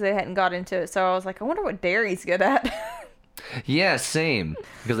time because they hadn't got into it. So I was like, I wonder what Derry's good at. Yeah, same.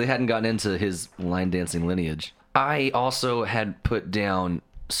 Because they hadn't gotten into his line dancing lineage. I also had put down,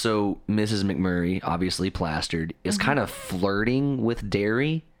 so Mrs. McMurray, obviously plastered, is kind of flirting with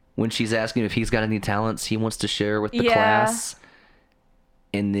Derry when she's asking if he's got any talents he wants to share with the class.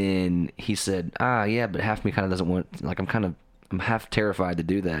 And then he said, yeah, but half me kind of doesn't want, like, I'm half terrified to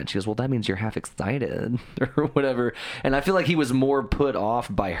do that. And she goes, well, that means you're half excited or whatever. And I feel like he was more put off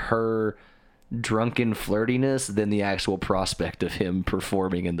by her drunken flirtiness than the actual prospect of him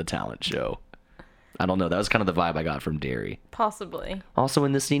performing in the talent show. I don't know. That was kind of the vibe I got from Derry. Possibly. Also,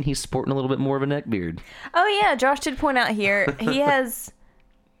 in this scene, he's sporting a little bit more of a neck beard. Oh, yeah. Josh did point out here, he has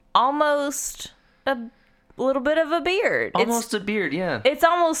almost a little bit of a beard. Almost a beard, yeah. It's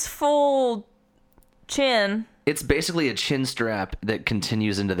almost full chin. It's basically a chin strap that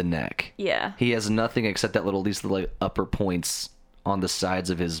continues into the neck. Yeah. He has nothing except that little, these like upper points on the sides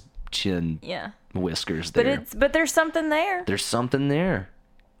of his chin whiskers there. But there's something there. There's something there.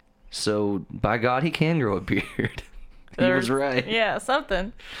 So, by God, he can grow a beard. He was right. Yeah,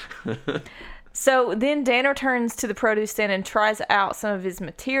 something. So then Dan returns to the produce stand and tries out some of his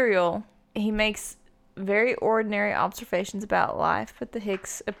material. He makes very ordinary observations about life, but the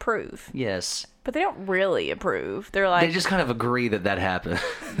Hicks approve. Yes. But they don't really approve. They're like... They just kind of agree that happened.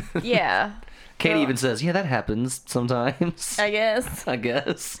 Yeah. Katie even says, yeah, that happens sometimes. I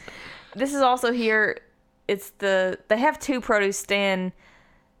guess. This is also here, they have two produce stand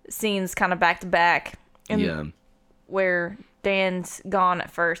scenes kind of back to back. Where Dan's gone at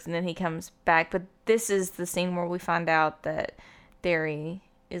first and then he comes back. But this is the scene where we find out that Derry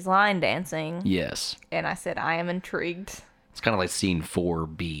is line dancing. Yes. And I said, I am intrigued. It's kind of like scene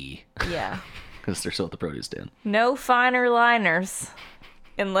 4B. Yeah. Because they're still at the produce stand. No finer liners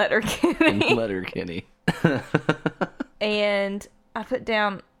in Letterkenny. And I put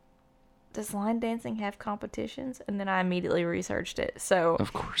down, does line dancing have competitions? And then I immediately researched it. So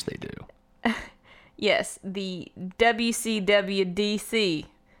of course they do. Yes, the WCWDC,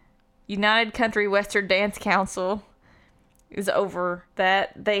 United Country Western Dance Council, is over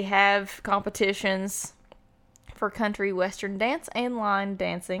that. They have competitions for country western dance and line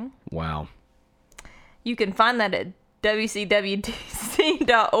dancing. Wow. You can find that at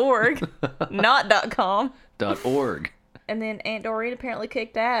WCWDC.org, not .com. .org. And then Aunt Doreen apparently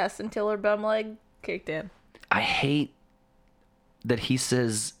kicked ass until her bum leg kicked in. I hate that he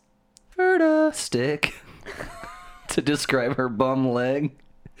says Verda stick to describe her bum leg.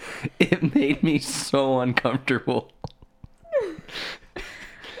 It made me so uncomfortable.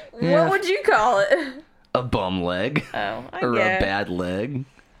 What would you call it? A bum leg. Oh, I Or guess. a bad leg.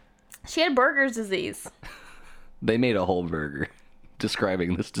 She had Burger's disease. They made a whole burger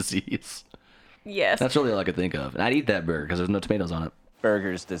describing this disease. Yes. That's really all I could think of. And I'd eat that burger because there's no tomatoes on it.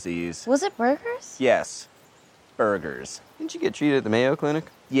 Burger's disease. Was it Burger's? Yes. Burgers. Didn't you get treated at the Mayo Clinic?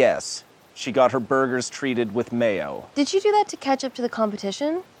 Yes. She got her burgers treated with mayo. Did she do that to catch up to the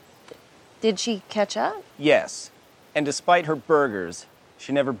competition? Did she catch up? Yes. And despite her burgers,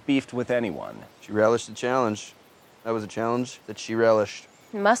 she never beefed with anyone. She relished the challenge. That was a challenge that she relished.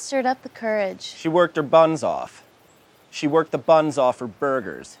 Mustered up the courage. She worked her buns off. She worked the buns off her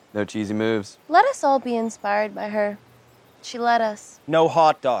burgers. No cheesy moves. Let us all be inspired by her. She let us. No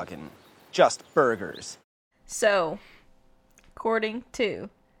hot dogging. Just burgers. So, according to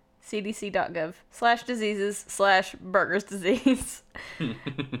cdc.gov/diseases/Burger's disease,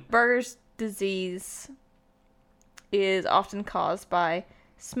 Burger's disease is often caused by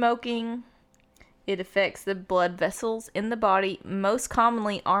smoking. It affects the blood vessels in the body, most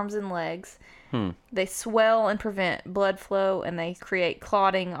commonly arms and legs. They swell and prevent blood flow, and they create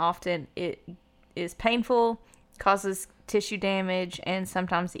clotting. Often it is painful, causes tissue damage, and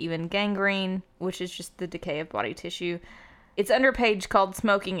sometimes even gangrene, which is just the decay of body tissue. It's under a page called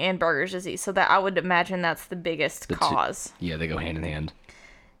Smoking and Burger's disease, so that I would imagine that's the biggest cause. Yeah, they go hand in hand.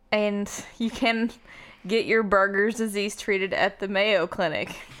 And you can get your Burger's disease treated at the Mayo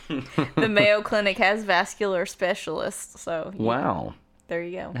Clinic. The Mayo Clinic has vascular specialists, so Wow. there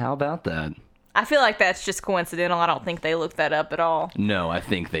you go. How about that? I feel like that's just coincidental. I don't think they looked that up at all. No, I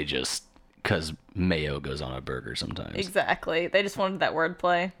think they just, because mayo goes on a burger sometimes. Exactly. They just wanted that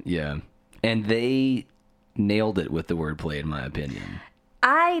wordplay. Yeah. And they nailed it with the wordplay, in my opinion.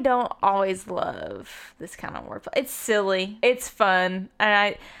 I don't always love this kind of wordplay. It's silly. It's fun.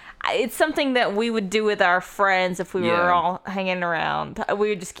 And it's something that we would do with our friends if we Yeah. were all hanging around. We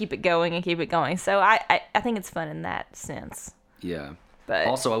would just keep it going and keep it going. So I think it's fun in that sense. Yeah. But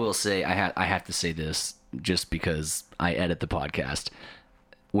Also, I will say I have to say this just because I edit the podcast.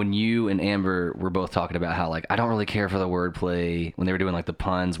 When you and Amber were both talking about how like I don't really care for the wordplay when they were doing like the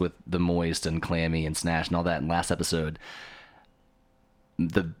puns with the moist and clammy and snatch and all that in last episode,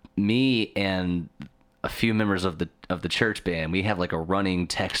 me and a few members of the church band, we have like a running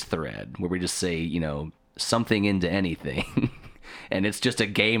text thread where we just say, you know, something into anything. And it's just a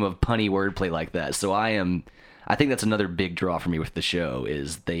game of punny wordplay like that. So I think that's another big draw for me with the show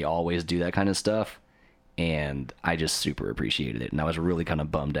is they always do that kind of stuff. And I just super appreciated it. And I was really kind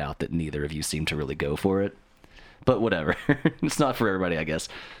of bummed out that neither of you seemed to really go for it. But whatever. It's not for everybody, I guess.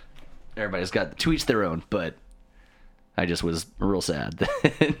 Everybody's got to each their own, but I just was real sad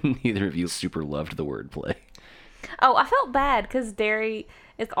that neither of you super loved the wordplay. Oh, I felt bad because Derry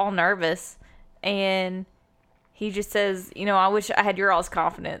is all nervous, and he just says, you know, I wish I had your all's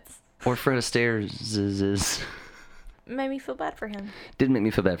confidence. Or Fred Astaire's Made me feel bad for him. did make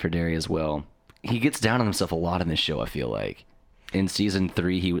me feel bad for Derry as well. He gets down on himself a lot in this show, I feel like. In season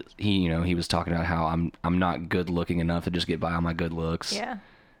 3, he was talking about how I'm not good looking enough to just get by on my good looks. Yeah.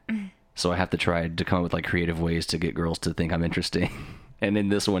 So I have to try to come up with like creative ways to get girls to think I'm interesting. And in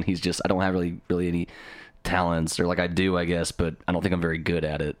this one, he's just I don't have really any talents, or like I do, I guess, but I don't think I'm very good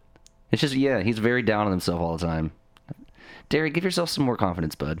at it. It's just he's very down on himself all the time. Derry, give yourself some more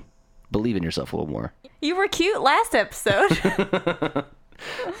confidence, bud. Believe in yourself a little more. You were cute last episode.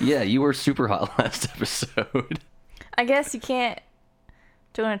 Yeah, you were super hot last episode. I guess you can't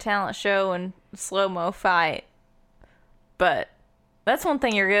do a talent show and slow-mo fight, but that's one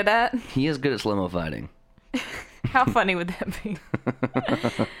thing you're good at. He is good at slow-mo fighting. How funny would that be?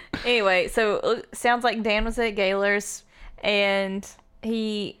 Anyway, so sounds like Dan was at Gaylor's, and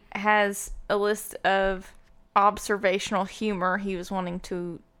he has a list of observational humor he was wanting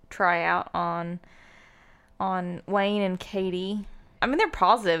to try out on Wayne and Katie. I mean, they're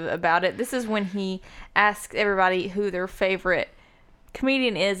positive about it. This is when he asks everybody who their favorite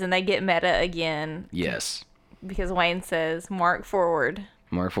comedian is, and they get meta again. Yes. Because Wayne says Mark Forward.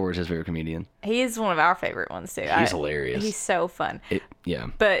 Mark Forward's his favorite comedian. He is one of our favorite ones, too. He's hilarious. He's so fun. Yeah.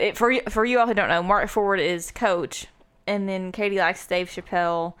 But for you all who don't know, Mark Forward is Coach, and then Katie likes Dave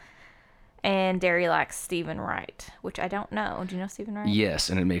Chappelle, and Derry likes Stephen Wright, which I don't know. Do you know Stephen Wright? Yes,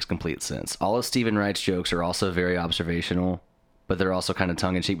 and it makes complete sense. All of Stephen Wright's jokes are also very observational, but they're also kind of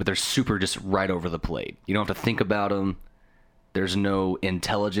tongue-in-cheek, but they're super just right over the plate. You don't have to think about them. There's no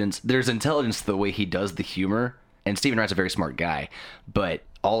intelligence. There's intelligence to the way he does the humor, and Stephen Wright's a very smart guy, but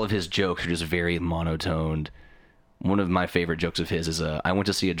all of his jokes are just very monotoned. One of my favorite jokes of his is I went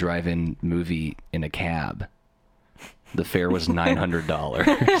to see a drive-in movie in a cab. The fare was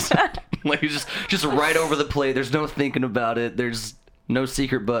 $900. Like, just right over the plate. There's no thinking about it. There's no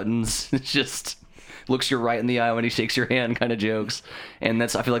secret buttons. It's just looks you right in the eye when he shakes your hand kind of jokes. And I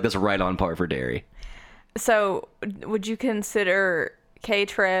feel like that's right on par for Derry. So, would you consider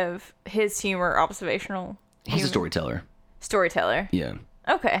K-Trev, his humor, observational? He's a storyteller. Storyteller? Yeah.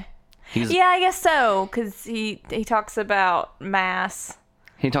 Okay. Yeah, I guess so, because he talks about mass.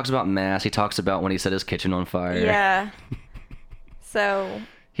 He talks about mass. He talks about when he set his kitchen on fire. Yeah. So...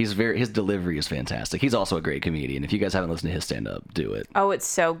 his delivery is fantastic. He's also a great comedian. If you guys haven't listened to his stand-up, do it. Oh, it's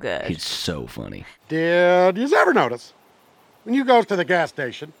so good. He's so funny. Did you ever notice when you goes to the gas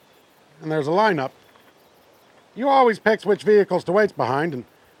station and there's a lineup, you always picks which vehicles to waits behind,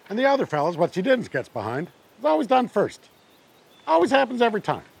 and the other fellas what you didn't gets behind is always done first. Always happens every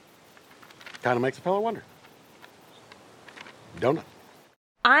time. Kind of makes a fellow wonder. Don't it?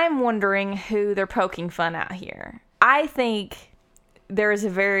 I'm wondering who they're poking fun at here. I think there is a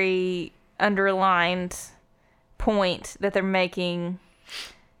very underlined point that they're making.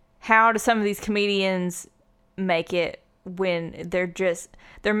 How do some of these comedians make it when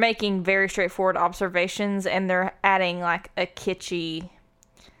they're making very straightforward observations and they're adding like a kitschy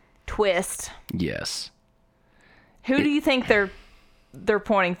twist? Yes. Who do you think they're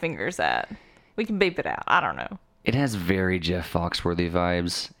pointing fingers at? We can beep it out. I don't know. It has very Jeff Foxworthy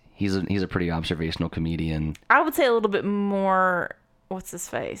vibes. He's a pretty observational comedian. I would say a little bit more. What's his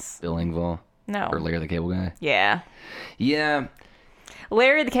face? Bill Engvall. No. Or Larry the Cable Guy. Yeah. Yeah.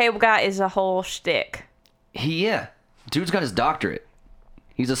 Larry the Cable Guy is a whole shtick. Dude's got his doctorate.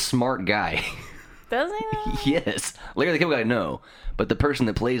 He's a smart guy. Does he though? Yes. Larry the Cable Guy, no. But the person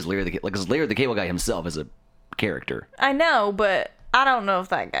that plays Larry the Cable Guy himself is a character. I know, but I don't know if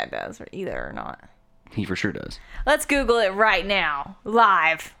that guy does either or not. He for sure does. Let's Google it right now.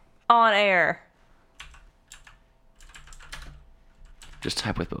 Live. On air. Just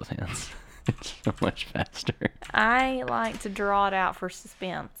type with both hands. It's so much faster. I like to draw it out for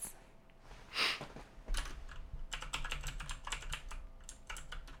suspense.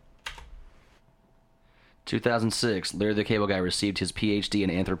 "2006, Larry the Cable Guy received his PhD in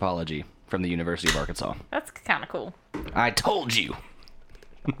anthropology from the University of Arkansas." That's kind of cool. I told you.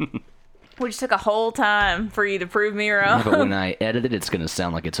 We just took a whole time for you to prove me wrong. Yeah, but when I edit it, it's going to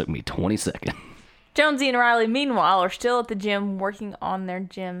sound like it took me 20 seconds. Jonesy and Riley, meanwhile, are still at the gym working on their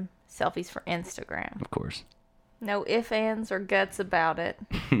gym selfies for Instagram. Of course. No ifs, ands, or guts about it.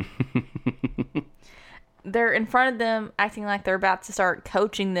 They're in front of them, acting like they're about to start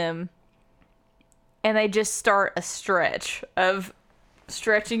coaching them. And they just start a stretch of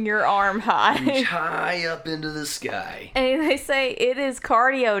stretching your arm high. Reach high up into the sky. And they say, it is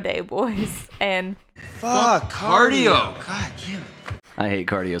cardio day, boys. And Fuck cardio. God damn it. I hate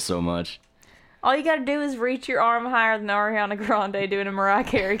cardio so much. all you gotta do is reach your arm higher than Ariana Grande doing a Mariah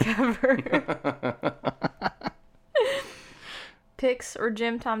Carey cover. Pics or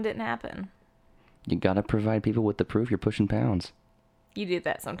gym time didn't happen. You gotta provide people with the proof you're pushing pounds. You do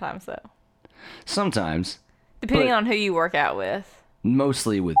that sometimes, though. Sometimes. Depending but on who you work out with.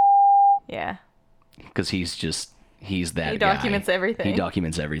 Mostly with Yeah. because he's that He guy. documents everything. He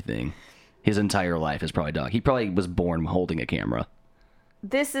documents everything. His entire life is probably he probably was born holding a camera.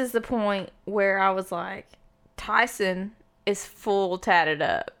 This is the point where I was like, Tyson is full tatted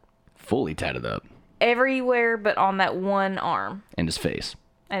up. Fully tatted up. Everywhere but on that one arm. And his face.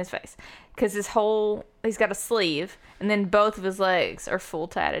 And his face. Because he's got a sleeve, and then both of his legs are full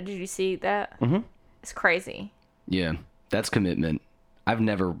tatted. Did you see that? Mm-hmm. It's crazy. Yeah, that's commitment. I've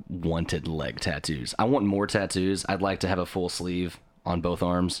never wanted leg tattoos. I want more tattoos. I'd like to have a full sleeve on both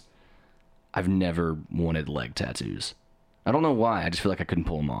arms. I've never wanted leg tattoos. I don't know why. I just feel like I couldn't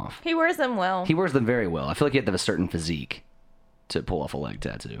pull them off. He wears them well. He wears them very well. I feel like you have to have a certain physique to pull off a leg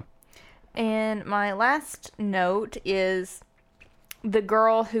tattoo. And my last note is the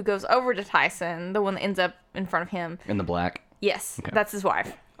girl who goes over to Tyson, the one that ends up in front of him. In the black? Yes, Okay. that's his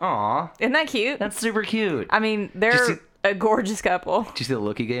wife. Aw. Isn't that cute? That's super cute. I mean, Did you they're see- a gorgeous couple. Did you see the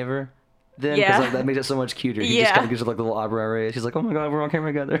look he gave her? Then, Yeah. because that made it so much cuter. He just Yeah. kind of gives her like the little eyebrow raise. She's like, "Oh my god, we're on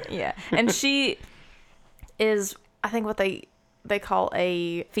camera together." Yeah, and she is, I think, what they call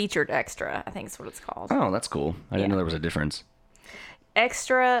a featured extra. I think is what it's called. Oh, that's cool. I didn't Yeah. know there was a difference.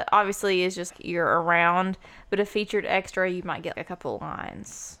 Extra obviously is just you're around, but a featured extra you might get a couple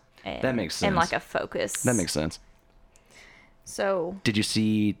lines. And, That makes And sense. like a focus. That makes sense. So. Did you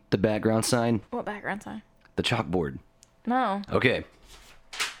see the background sign? What background sign? The chalkboard. No. Okay.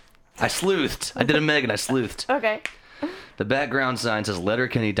 I sleuthed. I did a Meg and I sleuthed. Okay. The background sign says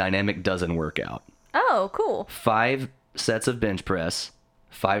Letterkenny Dynamic Dozen Workout. Oh, cool. 5 sets of bench press,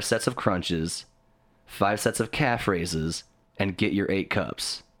 5 sets of crunches, 5 sets of calf raises, and get your 8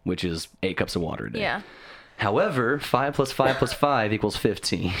 cups, which is 8 cups of water a day. Yeah. However, 5 plus 5 plus 5 equals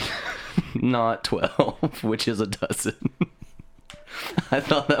 15, not 12, which is a dozen. I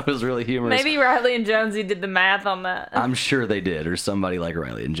thought that was really humorous. Maybe Riley and Jonesy did the math on that. I'm sure they did, or somebody like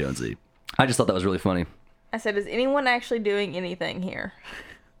Riley and Jonesy. I just thought that was really funny. I said, is anyone actually doing anything here?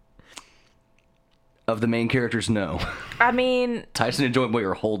 Of the main characters, no. I mean, Tyson and Joint Boy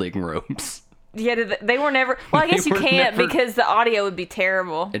are holding ropes. yeah, they were never. Well, I guess They you were can't never- because the audio would be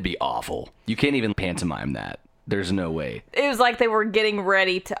terrible. It'd be awful. You can't even pantomime that. There's no way. It was like they were getting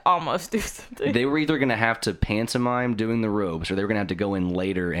ready to almost do something. They were either going to have to pantomime doing the ropes, or they were going to have to go in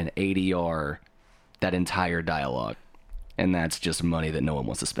later and ADR that entire dialogue. And that's just money that no one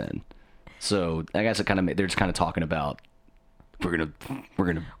wants to spend. So I guess they're just kind of talking about we're gonna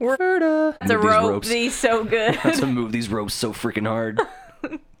to move these rope ropes. these so good. to move these ropes so freaking hard.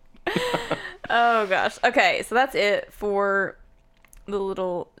 Oh gosh. Okay, so that's it for the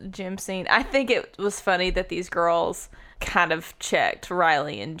little gym scene. I think it was funny that these girls kind of checked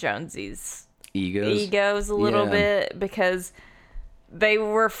Riley and Jonesy's egos a little bit, because they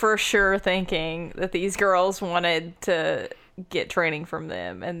were for sure thinking that these girls wanted to get training from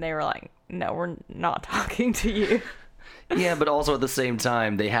them, and they were like, no, we're not talking to you. Yeah, but also at the same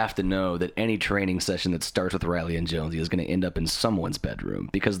time, they have to know that any training session that starts with Riley and Jonesy is going to end up in someone's bedroom,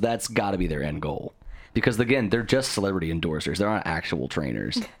 because that's got to be their end goal. Because, again, they're just celebrity endorsers. They're not actual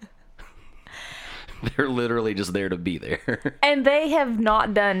trainers. They're literally just there to be there. And they have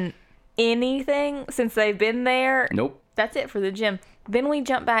not done anything since they've been there. Nope. That's it for the gym. Then we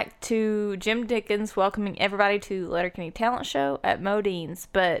jump back to Jim Dickens welcoming everybody to Letterkenny Talent Show at Modine's,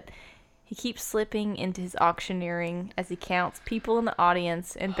 but he keeps slipping into his auctioneering as he counts people in the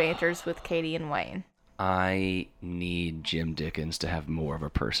audience and banters with Katie and Wayne. I need Jim Dickens to have more of a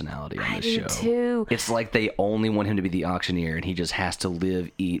personality on this do show. too. It's like they only want him to be the auctioneer, and he just has to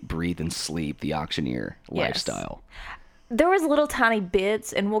live, eat, breathe, and sleep the auctioneer lifestyle. There was little tiny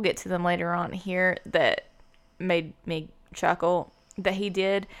bits, and we'll get to them later on here, that made me chuckle that he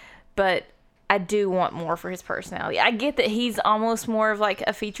did, but I do want more for his personality. I get that he's almost more of like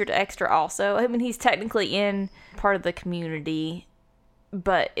a featured extra also. I mean, he's technically in part of the community,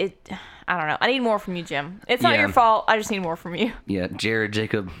 but I don't know. I need more from you, Jim. It's not your fault. I just need more from you. Yeah, Jared,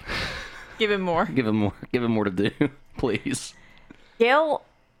 Jacob. Give him more. Give him more. Give him more to do, please. Gail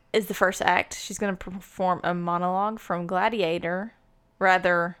is the first act. She's going to perform a monologue from Gladiator.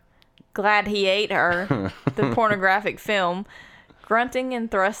 Rather, Glad He Ate Her, the pornographic film. Grunting and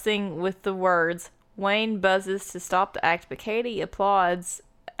thrusting with the words, Wayne buzzes to stop the act, but Katie applauds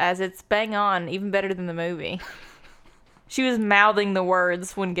as it's bang on, even better than the movie. She was mouthing the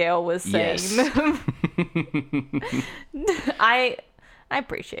words when Gail was saying them. I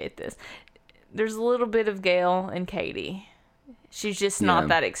appreciate this. There's a little bit of Gail and Katie. She's just not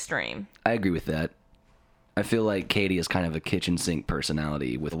that extreme. I agree with that. I feel like Katie is kind of a kitchen sink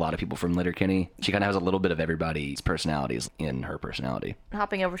personality with a lot of people from Letterkenny. She kind of has a little bit of everybody's personalities in her personality.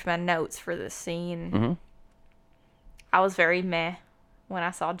 Hopping over to my notes for this scene. Mm-hmm. I was very meh when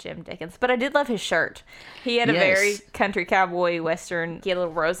I saw Jim Dickens, but I did love his shirt. He had a very country cowboy western. He had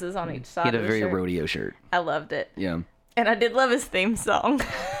little roses on each side. He had of a his very shirt. rodeo shirt. I loved it. Yeah. And I did love his theme song.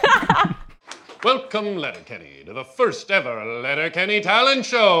 Welcome, Letterkenny, to the first ever Letterkenny Talent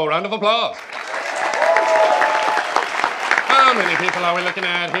Show. Round of applause. How many people are we looking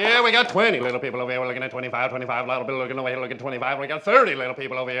at here? We got 20 little people over here. We're looking at 25 little people looking over here, looking at 25. We got 30 little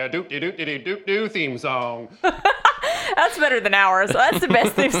people over here. Doop-de-doop-de-doop-doo theme song. That's better than ours. That's the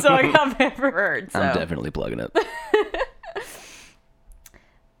best theme song I've ever heard. So. I'm definitely plugging it.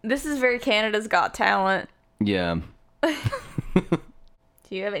 This is very Canada's Got Talent. Yeah. Do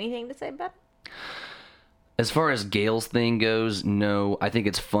you have anything to say about it? As far as Gail's thing goes, no. I think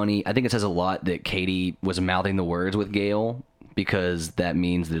it's funny. I think it says a lot that Katie was mouthing the words with Gail, because that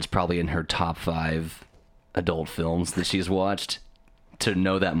means that it's probably in her top 5 adult films that she's watched to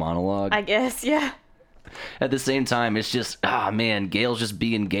know that monologue. I guess, yeah. At the same time, it's just, man, Gail's just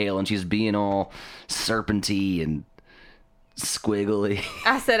being Gail, and she's being all serpenty and squiggly.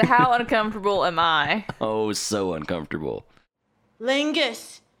 I said, how uncomfortable am I? Oh, so uncomfortable.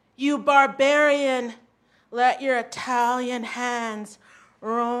 Lingus, you barbarian, let your Italian hands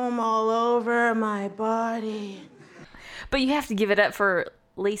roam all over my body. But you have to give it up for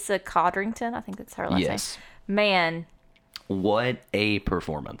Lisa Codrington. I think that's her last name. Man. What a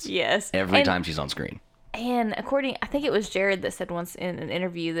performance. Yes. Every time she's on screen. And I think it was Jared that said once in an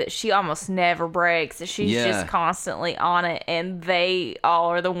interview that she almost never breaks. That she's just constantly on it. And they all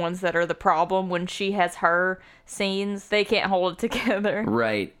are the ones that are the problem when she has her scenes. They can't hold it together.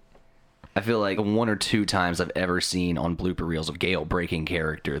 Right. I feel like 1 or 2 times I've ever seen on blooper reels of Gail breaking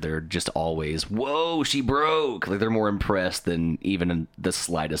character, they're just always, whoa, she broke. Like, they're more impressed than even the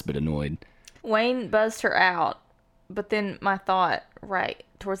slightest bit annoyed. Wayne buzzed her out. But then my thought right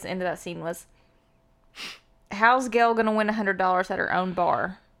towards the end of that scene was, how's Gail going to win $100 at her own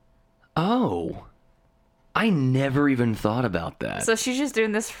bar? Oh, I never even thought about that. So she's just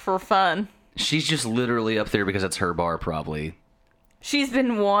doing this for fun. She's just literally up there because it's her bar, probably. She's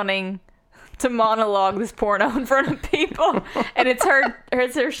been wanting to monologue this porno in front of people, and it's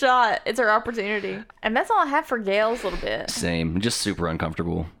her shot. It's her opportunity. And that's all I have for Gail's little bit. Same. Just super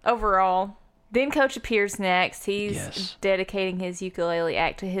uncomfortable. Overall. Then Coach appears next. He's dedicating his ukulele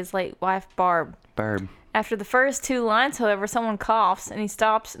act to his late wife, Barb. After the first 2 lines, however, someone coughs, and he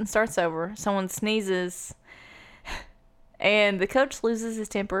stops and starts over. Someone sneezes, and the coach loses his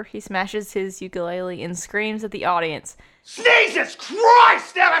temper. He smashes his ukulele and screams at the audience. Jesus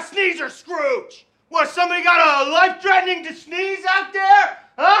Christ, Sneezer Scrooge! What, somebody got a life-threatening to sneeze out there?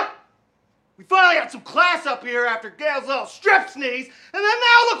 Huh? We finally got some class up here after Gail's little strip sneeze, and then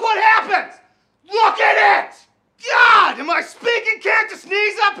now look what happens! Look at it! God, am I speaking can't to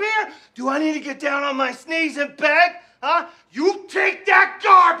sneeze up here? Do I need to get down on my knees and beg? Huh? You take that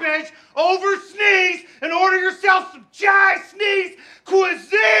garbage over sneeze and order yourself some Chinese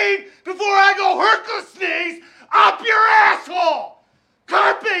cuisine before I go Hercules sneeze up your asshole!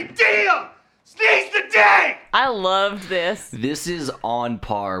 Carpe diem! Sneeze the day! I loved this. This is on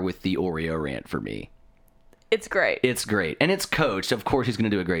par with the Oreo rant for me. It's great. It's great. And it's coached. Of course he's going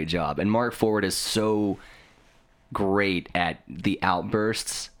to do a great job. And Mark Forward is so great at the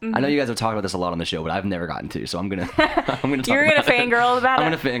outbursts. Mm-hmm. I know you guys have talked about this a lot on the show, but I've never gotten to, so I'm gonna talk You're gonna fangirl about it?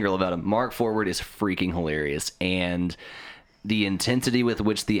 I'm gonna fangirl about him. Mark Forward is freaking hilarious, and the intensity with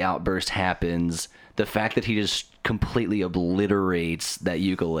which the outburst happens, the fact that he just completely obliterates that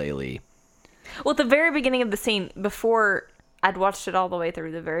ukulele. Well, at the very beginning of the scene, before I'd watched it all the way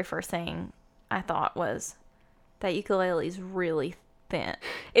through, the very first thing I thought was, that ukulele's really thin.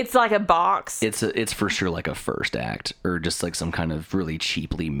 It's like a box. It's for sure like a first act, or just like some kind of really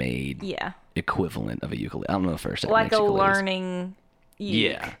cheaply made equivalent of a ukulele. I don't know if first act like makes a ukuleles. learning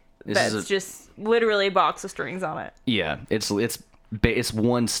uke. Yeah. That's just literally a box of strings on it. Yeah, it's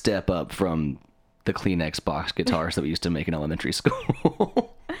one step up from the Kleenex box guitars that we used to make in elementary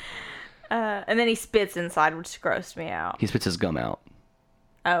school. And then he spits inside, which grossed me out. He spits his gum out.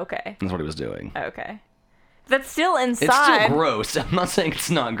 Oh, okay. That's what he was doing. Okay. That's still inside. It's still gross. I'm not saying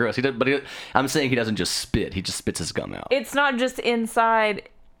it's not gross. I'm saying he doesn't just spit. He just spits his gum out. It's not just inside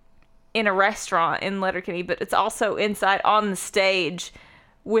in a restaurant in Letterkenny, but it's also inside on the stage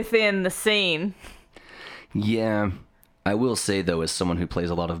within the scene. Yeah. I will say, though, as someone who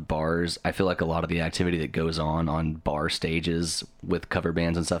plays a lot of bars, I feel like a lot of the activity that goes on bar stages with cover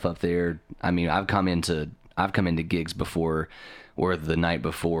bands and stuff up there, I mean, I've come into gigs before or the night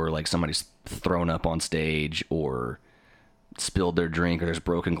before, like somebody's thrown up on stage or spilled their drink or there's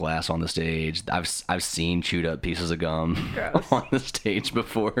broken glass on the stage. I've seen chewed up pieces of gum on the stage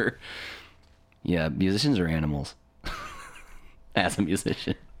before. Yeah, musicians are animals. As a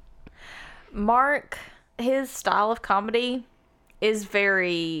musician. Mark, his style of comedy is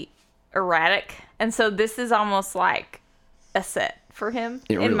very erratic, and so this is almost like a set for him,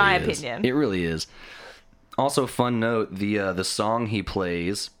 in my opinion. It really is. Also, fun note, the song he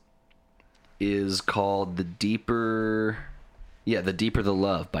plays is called The Deeper the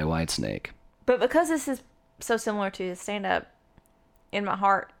Love by Whitesnake. But because this is so similar to his stand-up, in my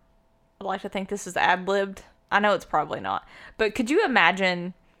heart, I'd like to think this is ad-libbed. I know it's probably not. But could you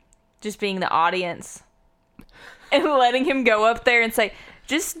imagine just being the audience and letting him go up there and say,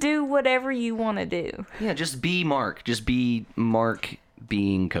 just do whatever you want to do? Yeah, just be Mark. Just be Mark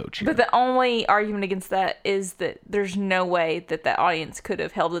being Coach here. But the only argument against that is that there's no way that the audience could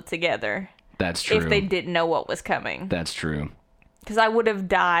have held it together. That's true. If they didn't know what was coming. That's true. Because I would have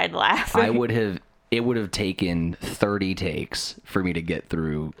died laughing. It would have taken 30 takes for me to get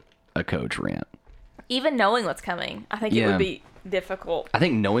through a Coach rant. Even knowing what's coming, I think it would be difficult. I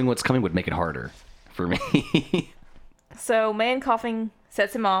think knowing what's coming would make it harder for me. So, man coughing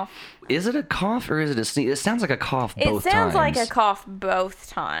sets him off. Is it a cough or is it a sneeze? It sounds like a cough both times. It sounds like a cough both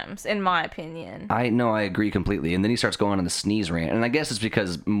times, in my opinion. I agree completely. And then he starts going on the sneeze rant. And I guess it's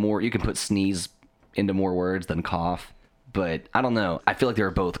because you can put sneeze into more words than cough. But I don't know. I feel like they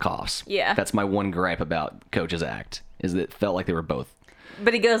were both coughs. Yeah. That's my one gripe about Coach's act, is that it felt like they were both.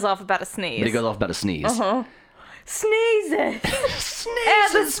 But he goes off about a sneeze. Uh-huh. Sneezes.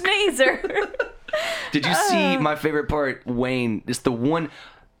 As a sneezer. Did you see my favorite part, Wayne? It's the one,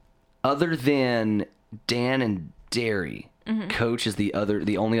 other than Dan and Derry, Coach is the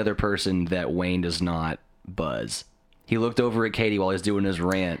only other person that Wayne does not buzz. He looked over at Katie while he's doing his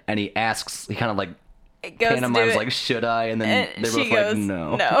rant, and he kind of like pantomimes like, should I? And then they're both like,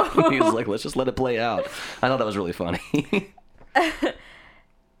 no. He was like, let's just let it play out. I thought that was really funny.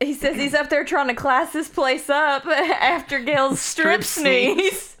 He says he's up there trying to class this place up after Gail's strip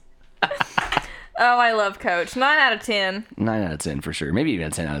sneeze. Oh, I love Coach. 9 out of 10. 9 out of 10 for sure. Maybe even a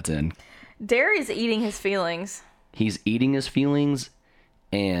 10 out of 10. Derry's eating his feelings. He's eating his feelings,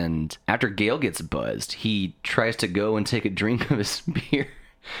 and after Gail gets buzzed, he tries to go and take a drink of his beer,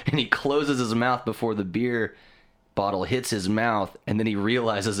 and he closes his mouth before the beer bottle hits his mouth, and then he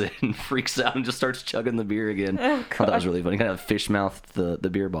realizes it and freaks out and just starts chugging the beer again. Oh, I thought that was really funny. He kind of fish mouthed the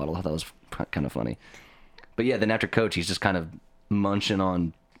beer bottle. I thought that was kind of funny. But yeah, then after Coach, he's just kind of munching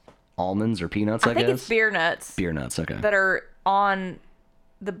on almonds or peanuts, I guess. I think it's beer nuts. Beer nuts, okay. That are on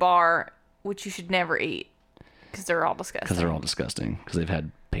the bar, which you should never eat because they're all disgusting. Because they've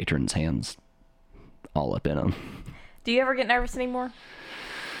had patrons' hands all up in them. Do you ever get nervous anymore?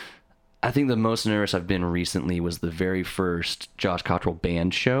 I think the most nervous I've been recently was the very first Josh Cottrell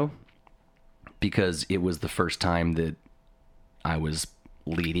band show, because it was the first time that I was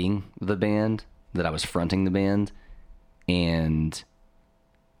leading the band, that I was fronting the band. And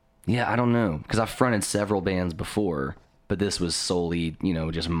yeah, I don't know, because I've fronted several bands before, but this was solely,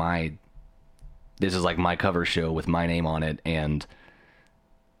 just this is like my cover show with my name on it, and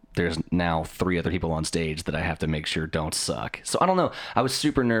there's now 3 other people on stage that I have to make sure don't suck. So I don't know. I was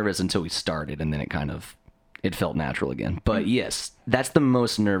super nervous until we started, and then it felt natural again. But yes, that's the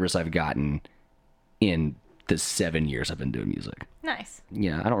most nervous I've gotten in the 7 years I've been doing music. Nice.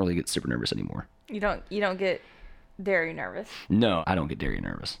 Yeah, I don't really get super nervous anymore. You don't get Derry nervous? No, I don't get Derry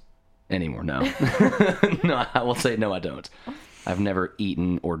nervous. anymore. No. No, I will say no, I don't. I've never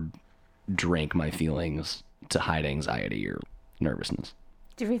eaten or drank my feelings to hide anxiety or nervousness.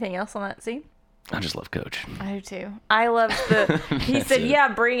 Do you have anything else on that scene? I just love Coach. I do too. I love he That's said, it. yeah,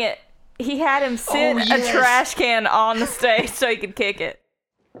 bring it. He had him sit a trash can on the stage so he could kick it.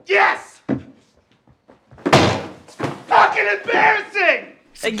 Yes! Fucking embarrassing!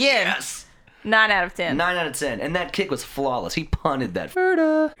 Again. Yes. 9 out of 10. 9 out of 10. And that kick was flawless. He punted that.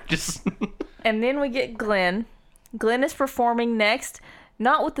 Just. And then we get Glenn. Glenn is performing next,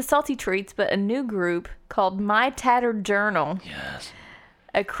 not with the Salty Treats, but a new group called My Tattered Journal. Yes.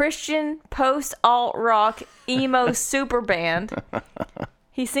 A Christian post-alt-rock emo super band.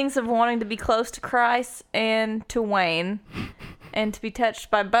 He sings of wanting to be close to Christ and to Wayne, and to be touched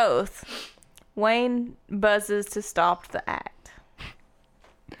by both. Wayne buzzes to stop the act.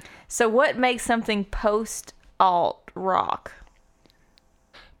 So what makes something post-alt-rock?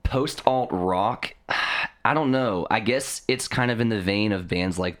 Post-alt rock? I don't know. I guess it's kind of in the vein of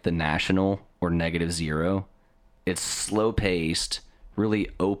bands like The National or Negative Zero. It's slow-paced, really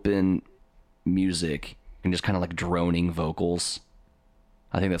open music, and just kind of like droning vocals.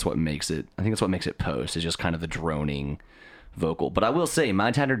 I think that's what makes it post, is just kind of the droning vocal. But I will say,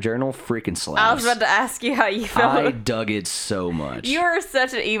 My Tattered Journal freaking slaps. I was about to ask you how you felt. I dug it so much. You're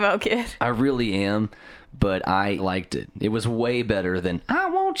such an emo kid. I really am, but I liked it. It was way better than I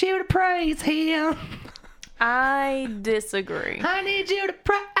Want You to Praise Him. I disagree. I need you to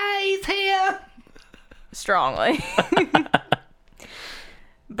praise Him. Strongly.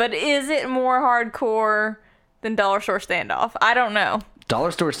 But is it more hardcore than Dollar Store Standoff? I don't know.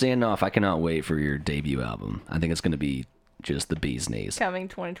 Dollar Store Standoff, I cannot wait for your debut album. I think it's going to be just the bee's knees. Coming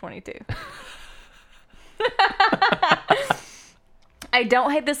 2022. I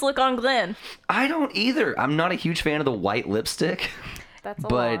don't hate this look on Glenn. I don't either. I'm not a huge fan of the white lipstick. That's a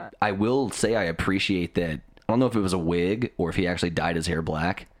But lot. I will say I appreciate that. I don't know if it was a wig or if he actually dyed his hair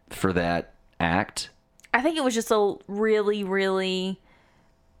black for that act. I think it was just a really, really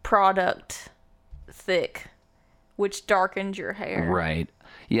product thick, which darkened your hair. Right.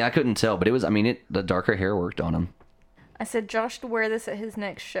 Yeah, I couldn't tell, but it was, the darker hair worked on him. I said Josh to wear this at his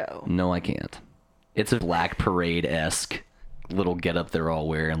next show. No, I can't. It's a Black Parade-esque little getup they're all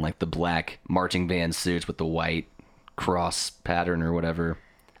wearing, like the black marching band suits with the white cross pattern or whatever.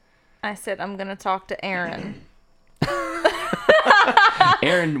 I said I'm going to talk to Aaron.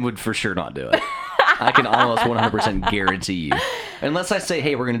 Aaron would for sure not do it. I can almost 100% guarantee you. Unless I say,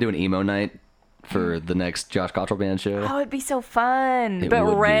 hey, we're going to do an emo night for the next Josh Cottrell Band show. Oh, it'd be so fun. It But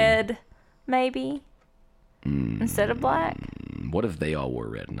would be. red, maybe, instead of black. What if they all wore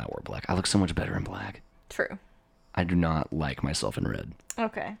red and I wore black? I look so much better in black. True. I do not like myself in red.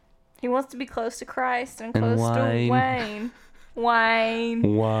 Okay. He wants to be close to Christ and And close Wayne. to Wayne.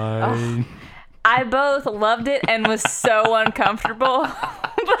 Wayne. Why? I both loved it and was so uncomfortable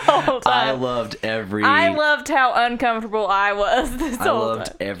the whole time. I loved every... I loved how uncomfortable I was this I whole loved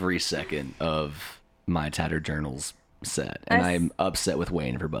time. every second of My Tattered Journal's set, and I'm upset with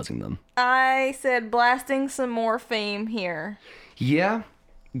Wayne for buzzing them. I said blasting some morphine here. Yeah,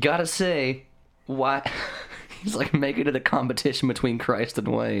 gotta say, why? He's like making it a competition between Christ and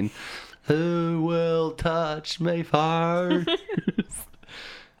Wayne. Who will touch me first?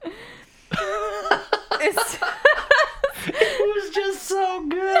 It was just so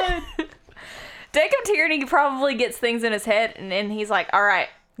good. Jacob Tierney probably gets things in his head, and then he's like, all right,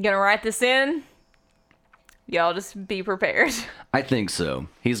 gonna write this in. Y'all just be prepared. I think so.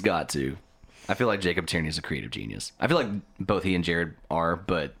 He's got to. I feel like Jacob Tierney's a creative genius. I feel like both he and Jared are,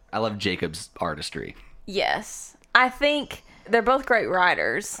 but I love Jacob's artistry. Yes. I think they're both great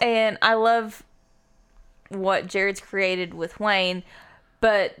writers, and I love what Jared's created with Wayne,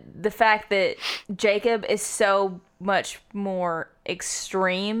 but the fact that Jacob is so much more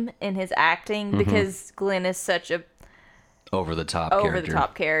extreme in his acting because Glenn is such a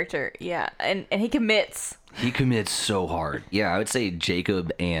Over-the-top character. Yeah, and he commits. He commits so hard. Yeah, I would say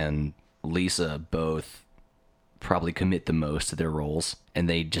Jacob and Lisa both probably commit the most to their roles, and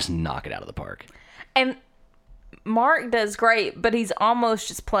they just knock it out of the park. And Mark does great, but he's almost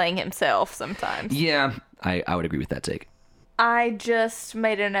just playing himself sometimes. Yeah, I would agree with that take. I just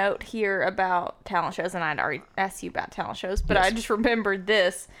made a note here about talent shows, and I'd already asked you about talent shows, but Yes. I just remembered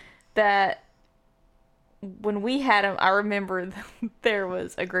this, that when we had them, I remember there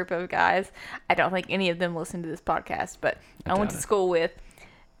was a group of guys. I don't think any of them listened to this podcast, but I went to school with,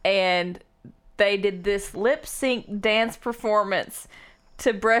 and they did this lip sync dance performance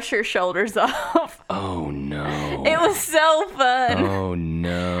to Brush Your Shoulders Off. Oh, no. It was so fun. Oh,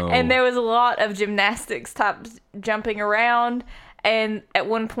 no. And there was a lot of gymnastics type jumping around. And at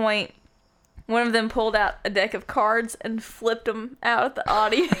one point, One of them pulled out a deck of cards and flipped them out at the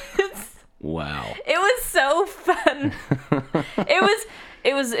audience. Wow. It was so fun.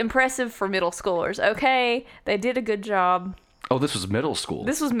 It was impressive for middle schoolers. Okay, they did a good job. Oh, this was middle school.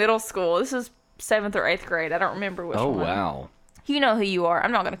 This was middle school. This was 7th or 8th grade. I don't remember which one. Oh, wow. You know who you are.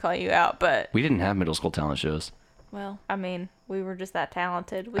 I'm not going to call you out, but... We didn't have middle school talent shows. Well, I mean, we were just that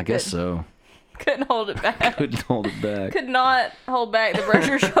talented. I guess so. Couldn't hold it back. Couldn't hold it back. Could not hold back the brush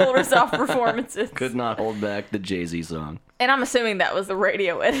your shoulders off performances. Could not hold back the Jay-Z song. And I'm assuming that was the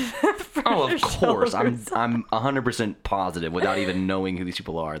radio edit. Oh, of course. I'm 100% positive, without even knowing who these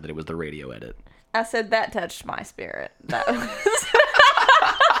people are, that it was the radio edit. I said that touched my spirit. That was...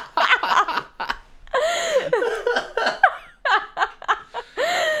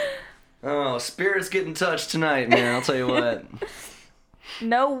 Oh, spirit's getting touched tonight, man. I'll tell you what.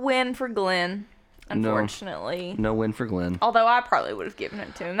 No win for Glenn, unfortunately. No win for Glenn. Although I probably would have given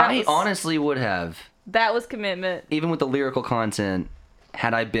it to him. I honestly would have. That was commitment. Even with the lyrical content,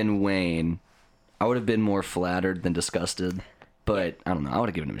 had I been Wayne, I would have been more flattered than disgusted. But, I don't know, I would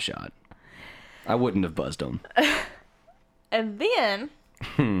have given him a shot. I wouldn't have buzzed him. And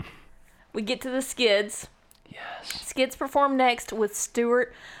then, we get to the Skids. Yes. Skids perform next with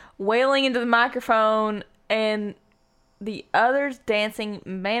Stewart wailing into the microphone and the others dancing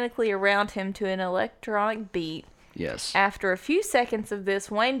manically around him to an electronic beat. Yes. After a few seconds of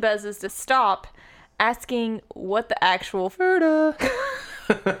this, Wayne buzzes to stop, asking what the actual Ferda.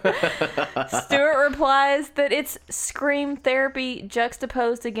 Stewart replies that it's scream therapy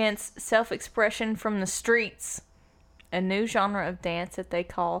juxtaposed against self-expression from the streets, a new genre of dance that they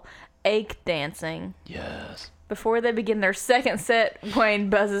call ache dancing. Yes. Before they begin their second set, Wayne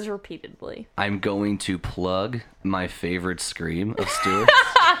buzzes repeatedly. I'm going to plug my favorite scream of Stewart.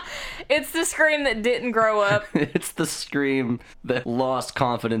 It's the scream that didn't grow up. It's the scream that lost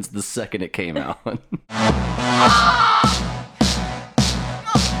confidence the second it came out.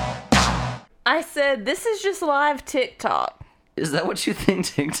 I said, this is just live TikTok. Is that what you think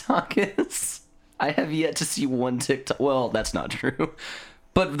TikTok is? I have yet to see one TikTok. Well, that's not true.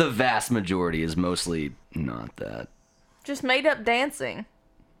 But the vast majority is mostly not that. Just made up dancing.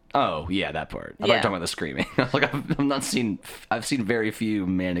 Oh, yeah, that part. I thought you were talking about the screaming. Like, I've seen very few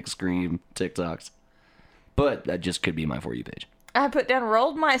manic scream TikToks. But that just could be my For You page. I put down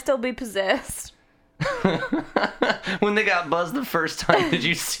Rolled Might Still Be Possessed. When they got buzzed the first time, did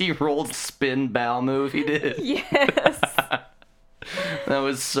you see Roll's spin bow move he did? Yes. That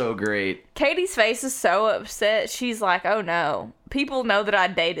was so great. Katie's face is so upset. She's like, oh no. People know that I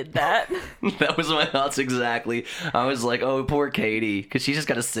dated that. That was my thoughts exactly. I was like, oh, poor Katie. Because she's just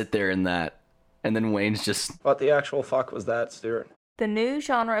got to sit there in that. And then Wayne's just... What the actual fuck was that, Stuart? The new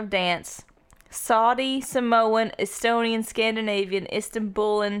genre of dance. Saudi, Samoan, Estonian, Scandinavian,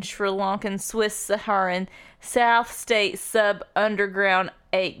 Istanbulan, Sri Lankan, Swiss, Saharan, South State, Sub-Underground,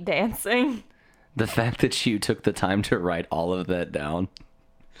 ache dancing. The fact that you took the time to write all of that down.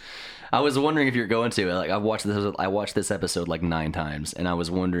 I was wondering if you're going to. Like, I watched this episode like 9 times, and I was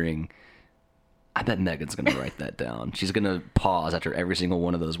wondering, I bet Megan's going to write that down. She's going to pause after every single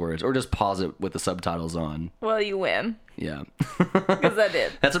one of those words, or just pause it with the subtitles on. Well, you win. Yeah. Because I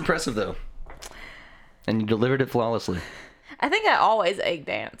did. That's impressive, though. And you delivered it flawlessly. I think I always ache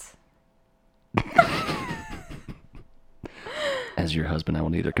dance. As your husband, I will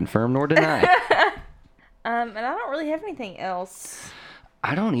neither confirm nor deny. And I don't really have anything else.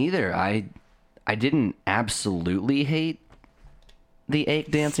 I don't either. I didn't absolutely hate the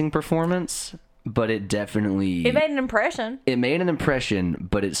ache dancing performance, but it definitely... It made an impression. It made an impression,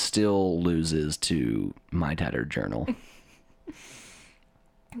 but it still loses to My Tattered Journal.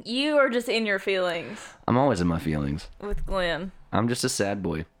 You are just in your feelings. I'm always in my feelings. With Glenn. I'm just a sad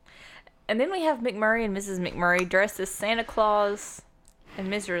boy. And then we have McMurray and Mrs. McMurray dressed as Santa Claus and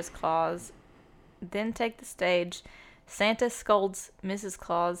Mrs. Claus. Then take the stage. Santa scolds Mrs.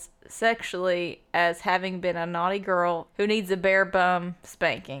 Claus sexually as having been a naughty girl who needs a bare bum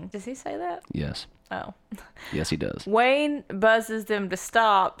spanking. Does he say that? Yes. Oh. Yes, he does. Wayne buzzes them to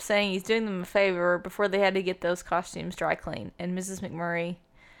stop, saying he's doing them a favor before they had to get those costumes dry cleaned. And Mrs. McMurray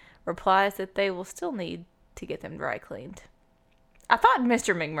replies that they will still need to get them dry cleaned. I thought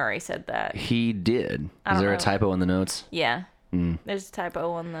Mr. McMurray said that. He did. I Is don't there know. a typo in the notes? Yeah. There's a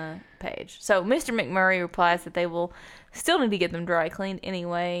typo on the page. So Mr. McMurray replies that they will still need to get them dry cleaned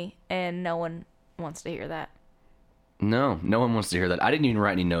anyway, and no one wants to hear that. No one wants to hear that. I didn't even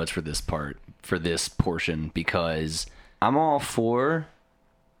write any notes for this portion, because I'm all for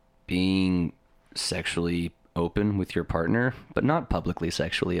being sexually open with your partner, but not publicly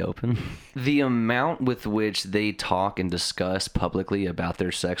sexually open. The amount with which they talk and discuss publicly about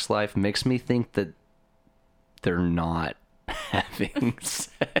their sex life makes me think that they're not having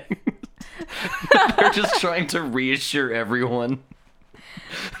sex. They're just trying to reassure everyone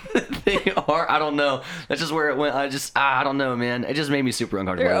that they are. I don't know. That's just where it went. I don't know, man. It just made me super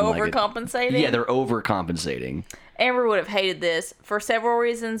uncomfortable. They're overcompensating? Yeah, they're overcompensating. Amber would have hated this for several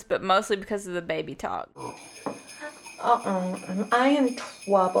reasons, but mostly because of the baby talk. Am I in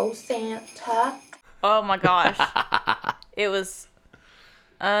trouble, Santa? Oh my gosh. It was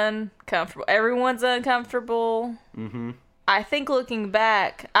uncomfortable. Everyone's uncomfortable. Mm-hmm. I think looking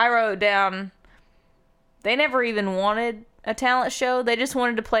back, I wrote down, they never even wanted a talent show. They just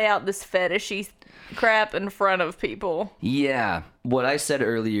wanted to play out this fetishy crap in front of people. Yeah. What I said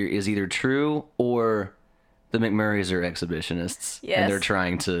earlier is either true or the McMurrays are exhibitionists. Yes. And they're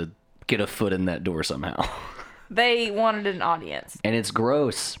trying to get a foot in that door somehow. They wanted an audience. And it's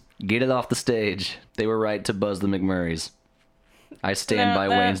gross. Get it off the stage. They were right to buzz the McMurrays. I stand by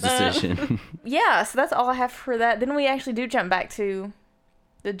Wayne's decision. Yeah, so that's all I have for that. Then we actually do jump back to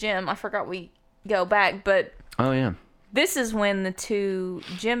the gym. I forgot we go back, but Oh, yeah. this is when the two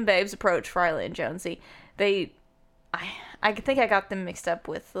gym babes approach Riley and Jonesy. I think I got them mixed up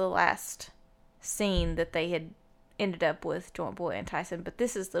with the last scene that they had ended up with Joint Boy and Tyson, but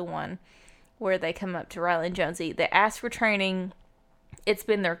this is the one where they come up to Riley and Jonesy. They ask for training. It's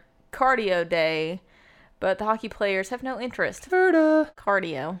been their cardio day, but the hockey players have no interest.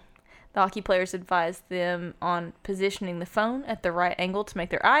 Cardio. The hockey players advise them on positioning the phone at the right angle to make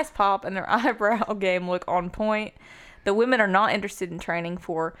their eyes pop and their eyebrow game look on point. The women are not interested in training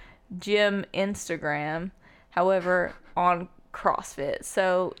for gym Instagram, however, on CrossFit.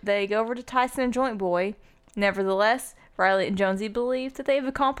 So they go over to Tyson and Joint Boy. Nevertheless, Riley and Jonesy believe that they've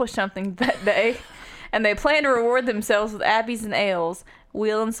accomplished something that day, and they plan to reward themselves with Abby's and Ales,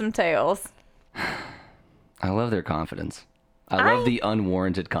 wheeling some tails. I love their confidence. I love the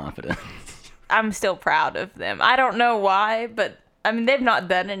unwarranted confidence. I'm still proud of them. I don't know why, but I mean, they've not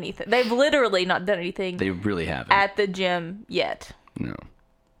done anything. They've literally not done anything. They really haven't. At the gym yet. No.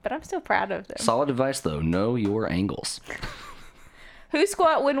 But I'm still proud of them. Solid advice, though. Know your angles. Who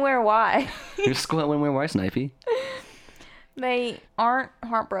squat, when, where, why? Who squat, when, where, why, Snipey? They aren't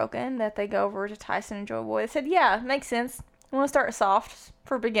heartbroken that they go over to Tyson and Joy Boy. They said, yeah, makes sense. I want to start soft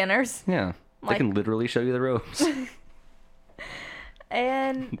for beginners. Yeah. They can literally show you the ropes.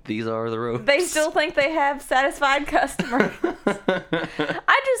 And these are the ropes. They still think they have satisfied customers.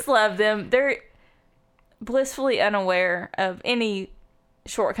 I just love them. They're blissfully unaware of any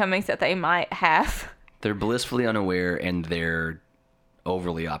shortcomings that they might have. They're blissfully unaware and they're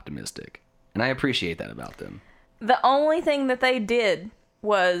overly optimistic. And I appreciate that about them. The only thing that they did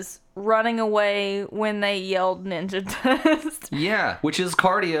was running away when they yelled ninja dust. Yeah, which is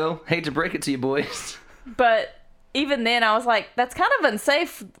cardio. Hate to break it to you, boys. But even then, I was like, that's kind of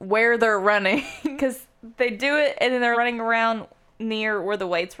unsafe where they're running. Because they do it and then they're running around near where the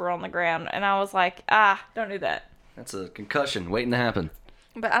weights were on the ground. And I was like, don't do that. That's a concussion waiting to happen.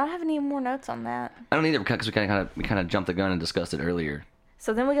 But I don't have any more notes on that. I don't either because we kind of jumped the gun and discussed it earlier.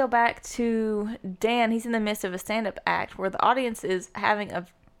 So then we go back to Dan. He's in the midst of a stand-up act where the audience is having a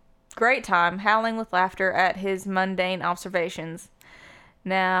great time, howling with laughter at his mundane observations.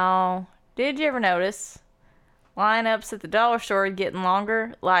 Now, did you ever notice lineups at the dollar store are getting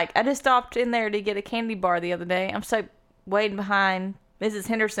longer? Like, I just stopped in there to get a candy bar the other day. I'm stuck waiting behind Mrs.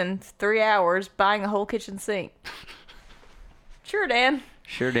 Henderson 3 hours buying a whole kitchen sink. Sure, Dan.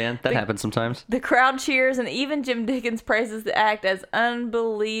 Sure, Dan. That happens sometimes. The crowd cheers, and even Jim Dickens praises the act as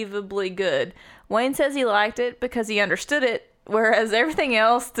unbelievably good. Wayne says he liked it because he understood it, whereas everything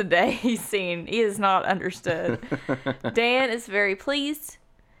else today he's seen, he has not understood. Dan is very pleased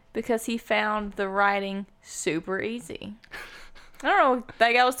because he found the writing super easy. I don't know what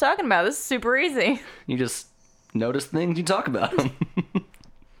that guy was talking about. This is super easy. You just notice things, you talk about them.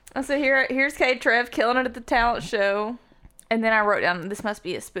 So here's K-Trev killing it at the talent show. And then I wrote down, this must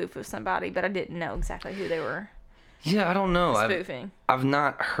be a spoof of somebody, but I didn't know exactly who they were. Yeah, I don't know. Spoofing. I've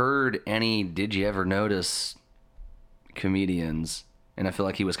not heard any Did You Ever Notice comedians, and I feel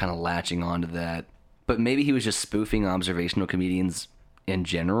like he was kind of latching onto that. But maybe he was just spoofing observational comedians in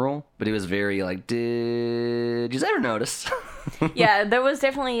general, but it was very like, did you ever notice? Yeah, there was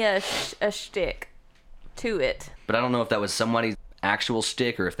definitely a shtick to it. But I don't know if that was somebody's actual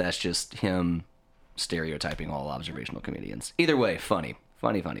shtick or if that's just him stereotyping all observational comedians. Either way, funny.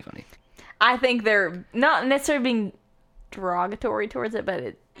 I think they're not necessarily being derogatory towards it,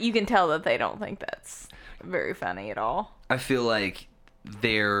 but you can tell that they don't think that's very funny at all. I feel like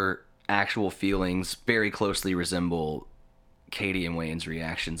they're actual feelings very closely resemble Katie and Wayne's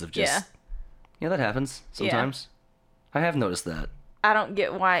reactions of just, yeah, that happens sometimes. I have noticed that. I don't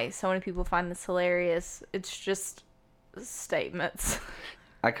get why so many people find this hilarious. It's just statements.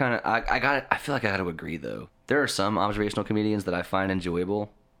 I feel like I got to agree though. There are some observational comedians that I find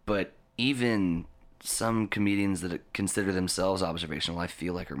enjoyable, but even some comedians that consider themselves observational, I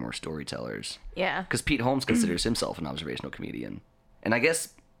feel like are more storytellers. Yeah. Because Pete Holmes considers himself an observational comedian. And I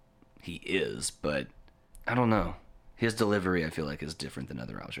guess he is, but I don't know. His delivery, I feel like, is different than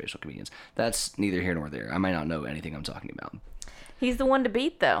other observational comedians. That's neither here nor there. I might not know anything I'm talking about. He's the one to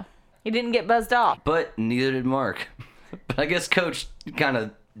beat, though. He didn't get buzzed off. But neither did Mark. But I guess Coach kind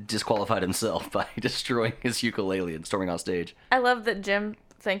of disqualified himself by destroying his ukulele and storming off stage. I love that Jim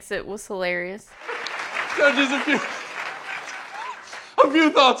thinks it was hilarious. Judges, a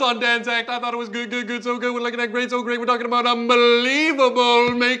few thoughts on Dan's act. I thought it was good, so good. We're looking at great, so great. We're talking about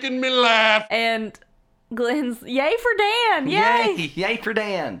unbelievable, making me laugh. And Glenn's, yay for Dan! Yay! Yay for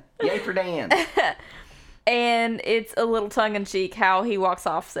Dan! Yay for Dan! And it's a little tongue-in-cheek how he walks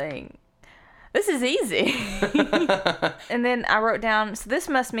off saying, this is easy. And then I wrote down, so this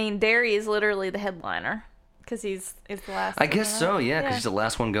must mean Derry is literally the headliner. Because he's the last I guess so, yeah, because he's the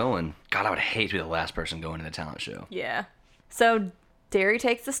last one going. God, I would hate to be the last person going in a talent show. Yeah. So Derry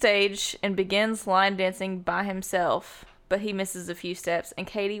takes the stage and begins line dancing by himself, but he misses a few steps, and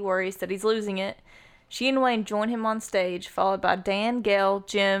Katie worries that he's losing it. She and Wayne join him on stage, followed by Dan, Gale,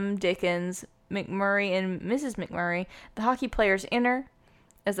 Jim, Dickens, McMurray, and Mrs. McMurray. The hockey players enter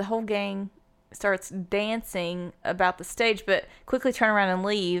as the whole gang starts dancing about the stage, but quickly turn around and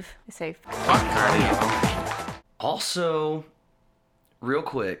leave. They say, fuck cardio. Also, real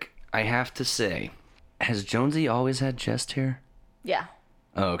quick, I have to say, has Jonesy always had chest hair? Yeah.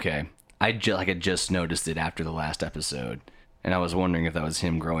 Oh, okay. I had just noticed it after the last episode, and I was wondering if that was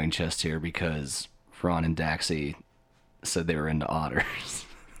him growing chest hair because Ron and Daxie said they were into otters.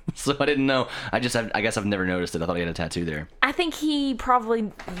 So I didn't know. I guess I've never noticed it. I thought he had a tattoo there. I think he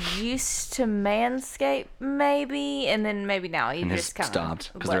probably used to manscape, maybe, and then maybe now he and just kind of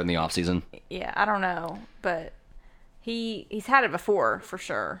stopped because they're in the off season. Yeah, I don't know, but he's had it before for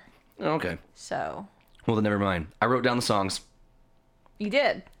sure. Okay. So. Well, then never mind. I wrote down the songs. You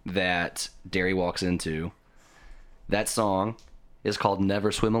did. That Derry walks into. That song is called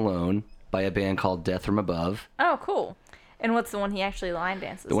 "Never Swim Alone" by a band called Death from Above. Oh, cool. And what's the one he actually line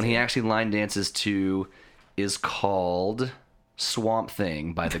dances to? The one he actually line dances to is called Swamp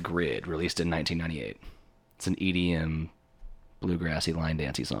Thing by The Grid, released in 1998. It's an EDM, bluegrassy line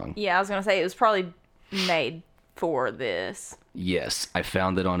dancey song. Yeah, I was going to say it was probably made for this. Yes, I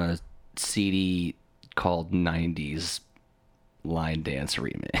found it on a CD called 90s Line Dance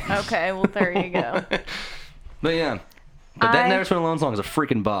Remix. Okay, well, there you go. But yeah. But that Never Swim Alone song is a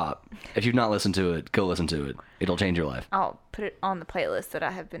freaking bop. If you've not listened to it, go listen to it. It'll change your life. I'll put it on the playlist that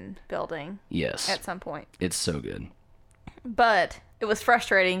I have been building. Yes. At some point. It's so good. But it was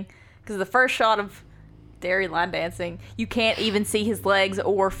frustrating because the first shot of Derry line dancing, you can't even see his legs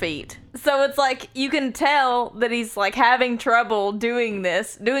or feet. So it's like you can tell that he's like having trouble doing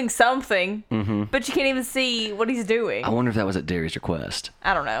something, but you can't even see what he's doing. I wonder if that was at Derry's request.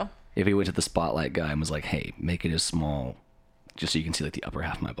 I don't know. If he went to the spotlight guy and was like, hey, make it as small just so you can see like the upper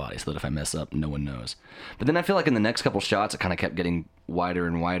half of my body so that if I mess up, no one knows. But then I feel like in the next couple shots, it kind of kept getting wider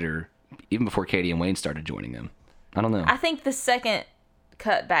and wider, even before Katie and Wayne started joining him. I don't know. I think the second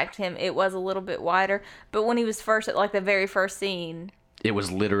cut back to him, it was a little bit wider, but when he was first at like the very first scene, it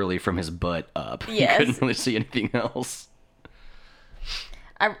was literally from his butt up. Yes. You couldn't really see anything else.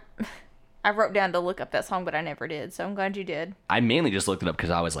 I wrote down to look up that song, but I never did, so I'm glad you did. I mainly just looked it up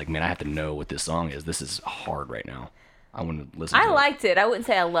because I was like, man, I have to know what this song is. This is hard right now. I want to listen to it. I liked it. I wouldn't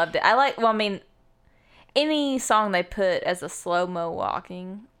say I loved it. Any song they put as a slow-mo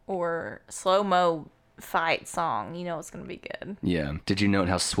walking or slow-mo fight song, you know it's going to be good. Yeah. Did you note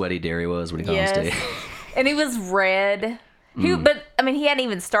how sweaty Derry was when he got on stage? And he was red. But, he hadn't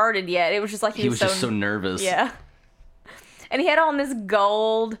even started yet. It was just like he was just so nervous. Yeah. And he had on this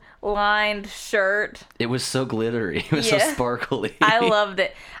gold-lined shirt. It was so glittery. It was so sparkly. I loved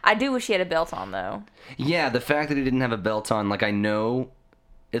it. I do wish he had a belt on, though. Yeah, the fact that he didn't have a belt on, like, I know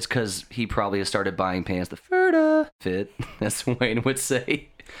it's because he probably has started buying pants the Ferda fit, as Wayne would say.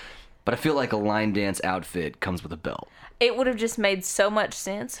 But I feel like a line dance outfit comes with a belt. It would have just made so much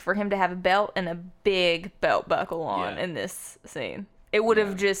sense for him to have a belt and a big belt buckle on in this scene. It would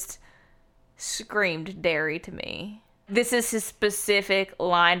have just screamed Derry to me. This is his specific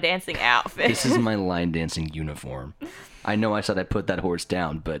line dancing outfit. This is my line dancing uniform. I know I said I put that horse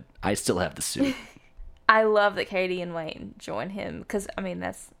down, but I still have the suit. I love that Katie and Wayne join him because,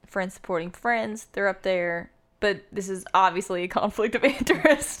 that's Friends Supporting Friends. They're up there. But this is obviously a conflict of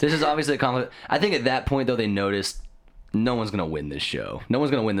interest. This is obviously a conflict. I think at that point, though, they noticed no one's going to win this show. No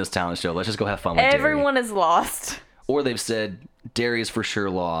one's going to win this talent show. Let's just go have fun with Everyone is lost. Or they've said, Derry is for sure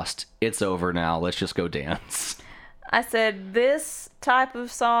lost. It's over now. Let's just go dance. I said, this type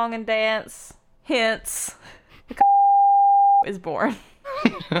of song and dance, hence, is born.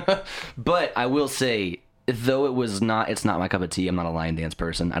 But I will say, though it's not my cup of tea. I'm not a line dance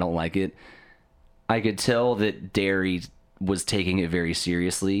person. I don't like it. I could tell that Derry was taking it very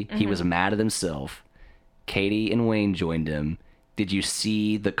seriously. He was mad at himself. Katie and Wayne joined him. Did you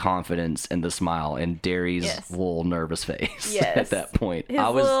see the confidence and the smile in Derry's little nervous face at that point? His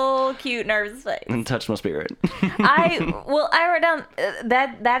little cute nervous face. And touched my spirit. I wrote down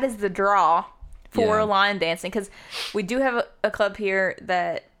that is the draw for line dancing, because we do have a club here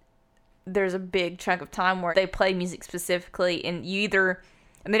that there's a big chunk of time where they play music specifically, and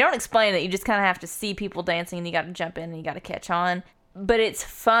and they don't explain it. You just kind of have to see people dancing, and you got to jump in and you got to catch on. But it's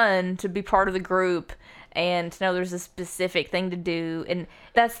fun to be part of the group and to know there's a specific thing to do. And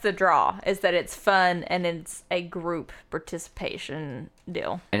that's the draw, is that it's fun and it's a group participation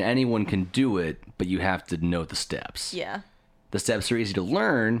deal. And anyone can do it, but you have to know the steps. Yeah. The steps are easy to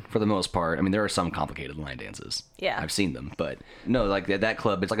learn for the most part. I mean, there are some complicated line dances. Yeah. I've seen them. But no, like that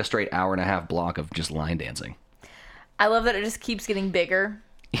club, it's like a straight hour-and-a-half block of just line dancing. I love that it just keeps getting bigger.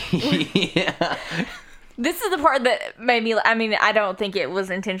 Yeah. This is the part that made me, I mean, I don't think it was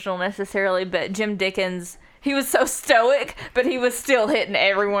intentional necessarily, but Jim Dickens, he was so stoic, but he was still hitting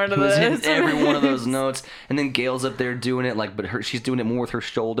every one of those. He was hitting every one of those notes. And then Gail's up there doing it, she's doing it more with her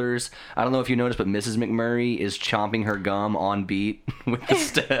shoulders. I don't know if you noticed, but Mrs. McMurray is chomping her gum on beat with the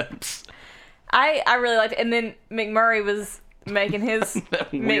steps. I really liked it. And then McMurray was making his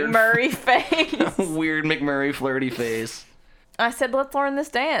McMurray face. Weird McMurray flirty face. I said, let's learn this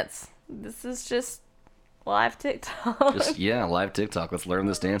dance. This is just live TikTok. Live TikTok. Let's learn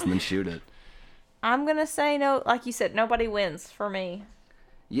this dance and then shoot it. I'm going to say no. Like you said, nobody wins for me.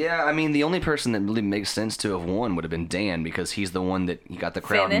 Yeah, I mean, the only person that really makes sense to have won would have been Dan, because he's the one that he got the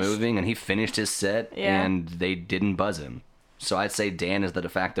crowd moving, and he finished his set, and they didn't buzz him. So I'd say Dan is the de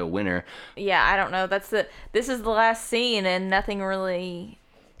facto winner. Yeah, I don't know. This is the last scene, and nothing really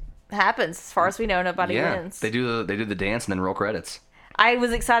happens. As far as we know, nobody wins. They do the dance and then roll credits. I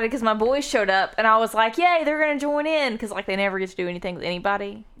was excited because my boys showed up, and I was like, yay, they're going to join in, because they never get to do anything with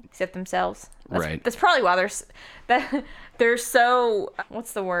anybody except themselves. That's probably why they're so,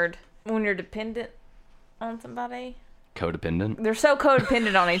 what's the word? When you're dependent on somebody? Codependent? They're so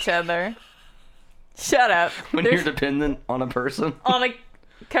codependent on each other. Shut up. When you're dependent on a person? On a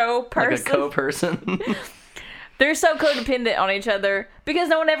co-person? Like a co-person? They're so codependent on each other because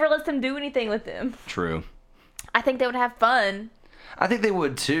no one ever lets them do anything with them. True. I think they would have fun. I think they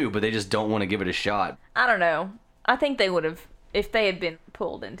would too, but they just don't want to give it a shot. I don't know. I think they would have, if they had been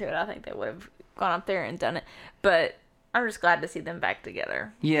pulled into it, I think they would have gone up there and done it. But I'm just glad to see them back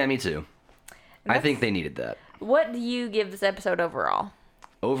together. Yeah, me too. I think they needed that. What do you give this episode overall?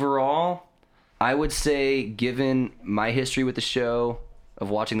 Overall, I would say, given my history with the show, of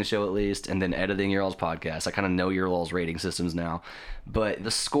watching the show at least, and then editing your all's podcast, I kind of know your all's rating systems now. But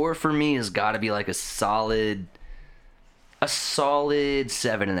the score for me has got to be like a solid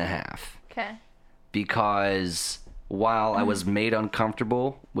 7.5. Okay. Because while I was made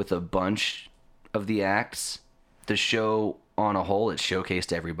uncomfortable with a bunch of the acts, the show on a whole, it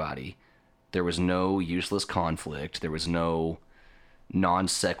showcased everybody. There was no useless conflict. There was no non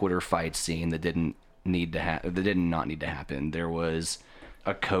sequitur fight scene that didn't not need to happen. There was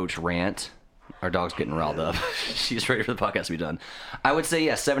a coach rant. Our dog's getting riled up. She's ready for the podcast to be done. I would say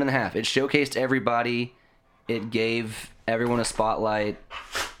 7.5. It showcased everybody. It gave everyone a spotlight.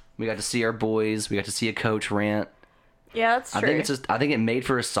 We got to see our boys. We got to see a coach rant. Yeah, that's true. I think it made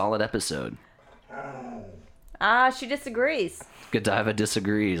for a solid episode. She disagrees. Godiva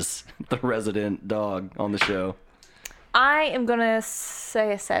disagrees. The resident dog on the show. I am gonna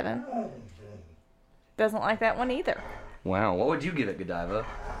say a 7. Doesn't like that one either. Wow, what would you give it, Godiva?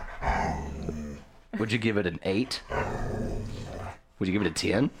 Would you give it an 8? Would you give it a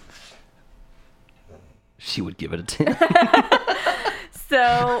 10? She would give it a 10.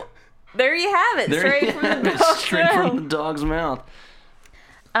 So, there you have it. Straight from the dog's mouth.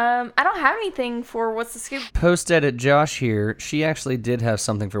 I don't have anything for What's the Scoop. Post-edit Josh here. She actually did have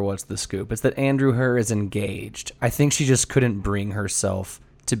something for What's the Scoop. It's that Andrew Herr is engaged. I think she just couldn't bring herself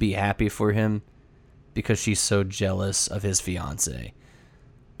to be happy for him because she's so jealous of his fiance.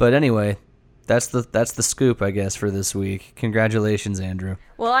 But anyway, that's the scoop, I guess, for this week. Congratulations, Andrew.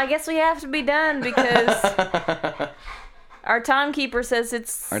 Well, I guess we have to be done because Our timekeeper says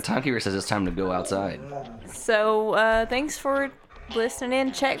it's... Our timekeeper says it's time to go outside. So, thanks for listening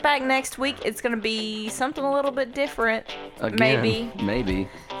in. Check back next week. It's going to be something a little bit different. Again, maybe.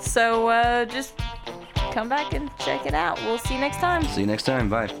 So, just come back and check it out. We'll see you next time. See you next time.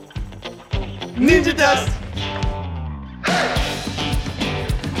 Bye. Ninja Dust!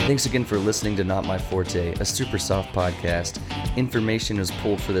 Thanks again for listening to Not My Forte, a super soft podcast. Information is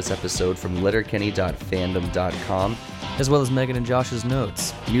pulled for this episode from letterkenny.fandom.com, as well as Megan and Josh's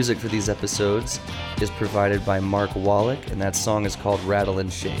notes. Music for these episodes is provided by Mark Wallach, and that song is called Rattle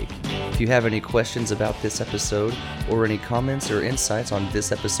and Shake. If you have any questions about this episode, or any comments or insights on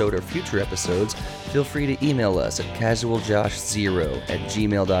this episode or future episodes, feel free to email us at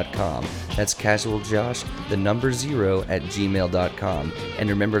casualjosh0@gmail.com. That's casualjosh, the number 0 @gmail.com. And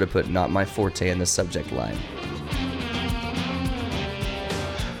remember to put Not My Forte in the subject line.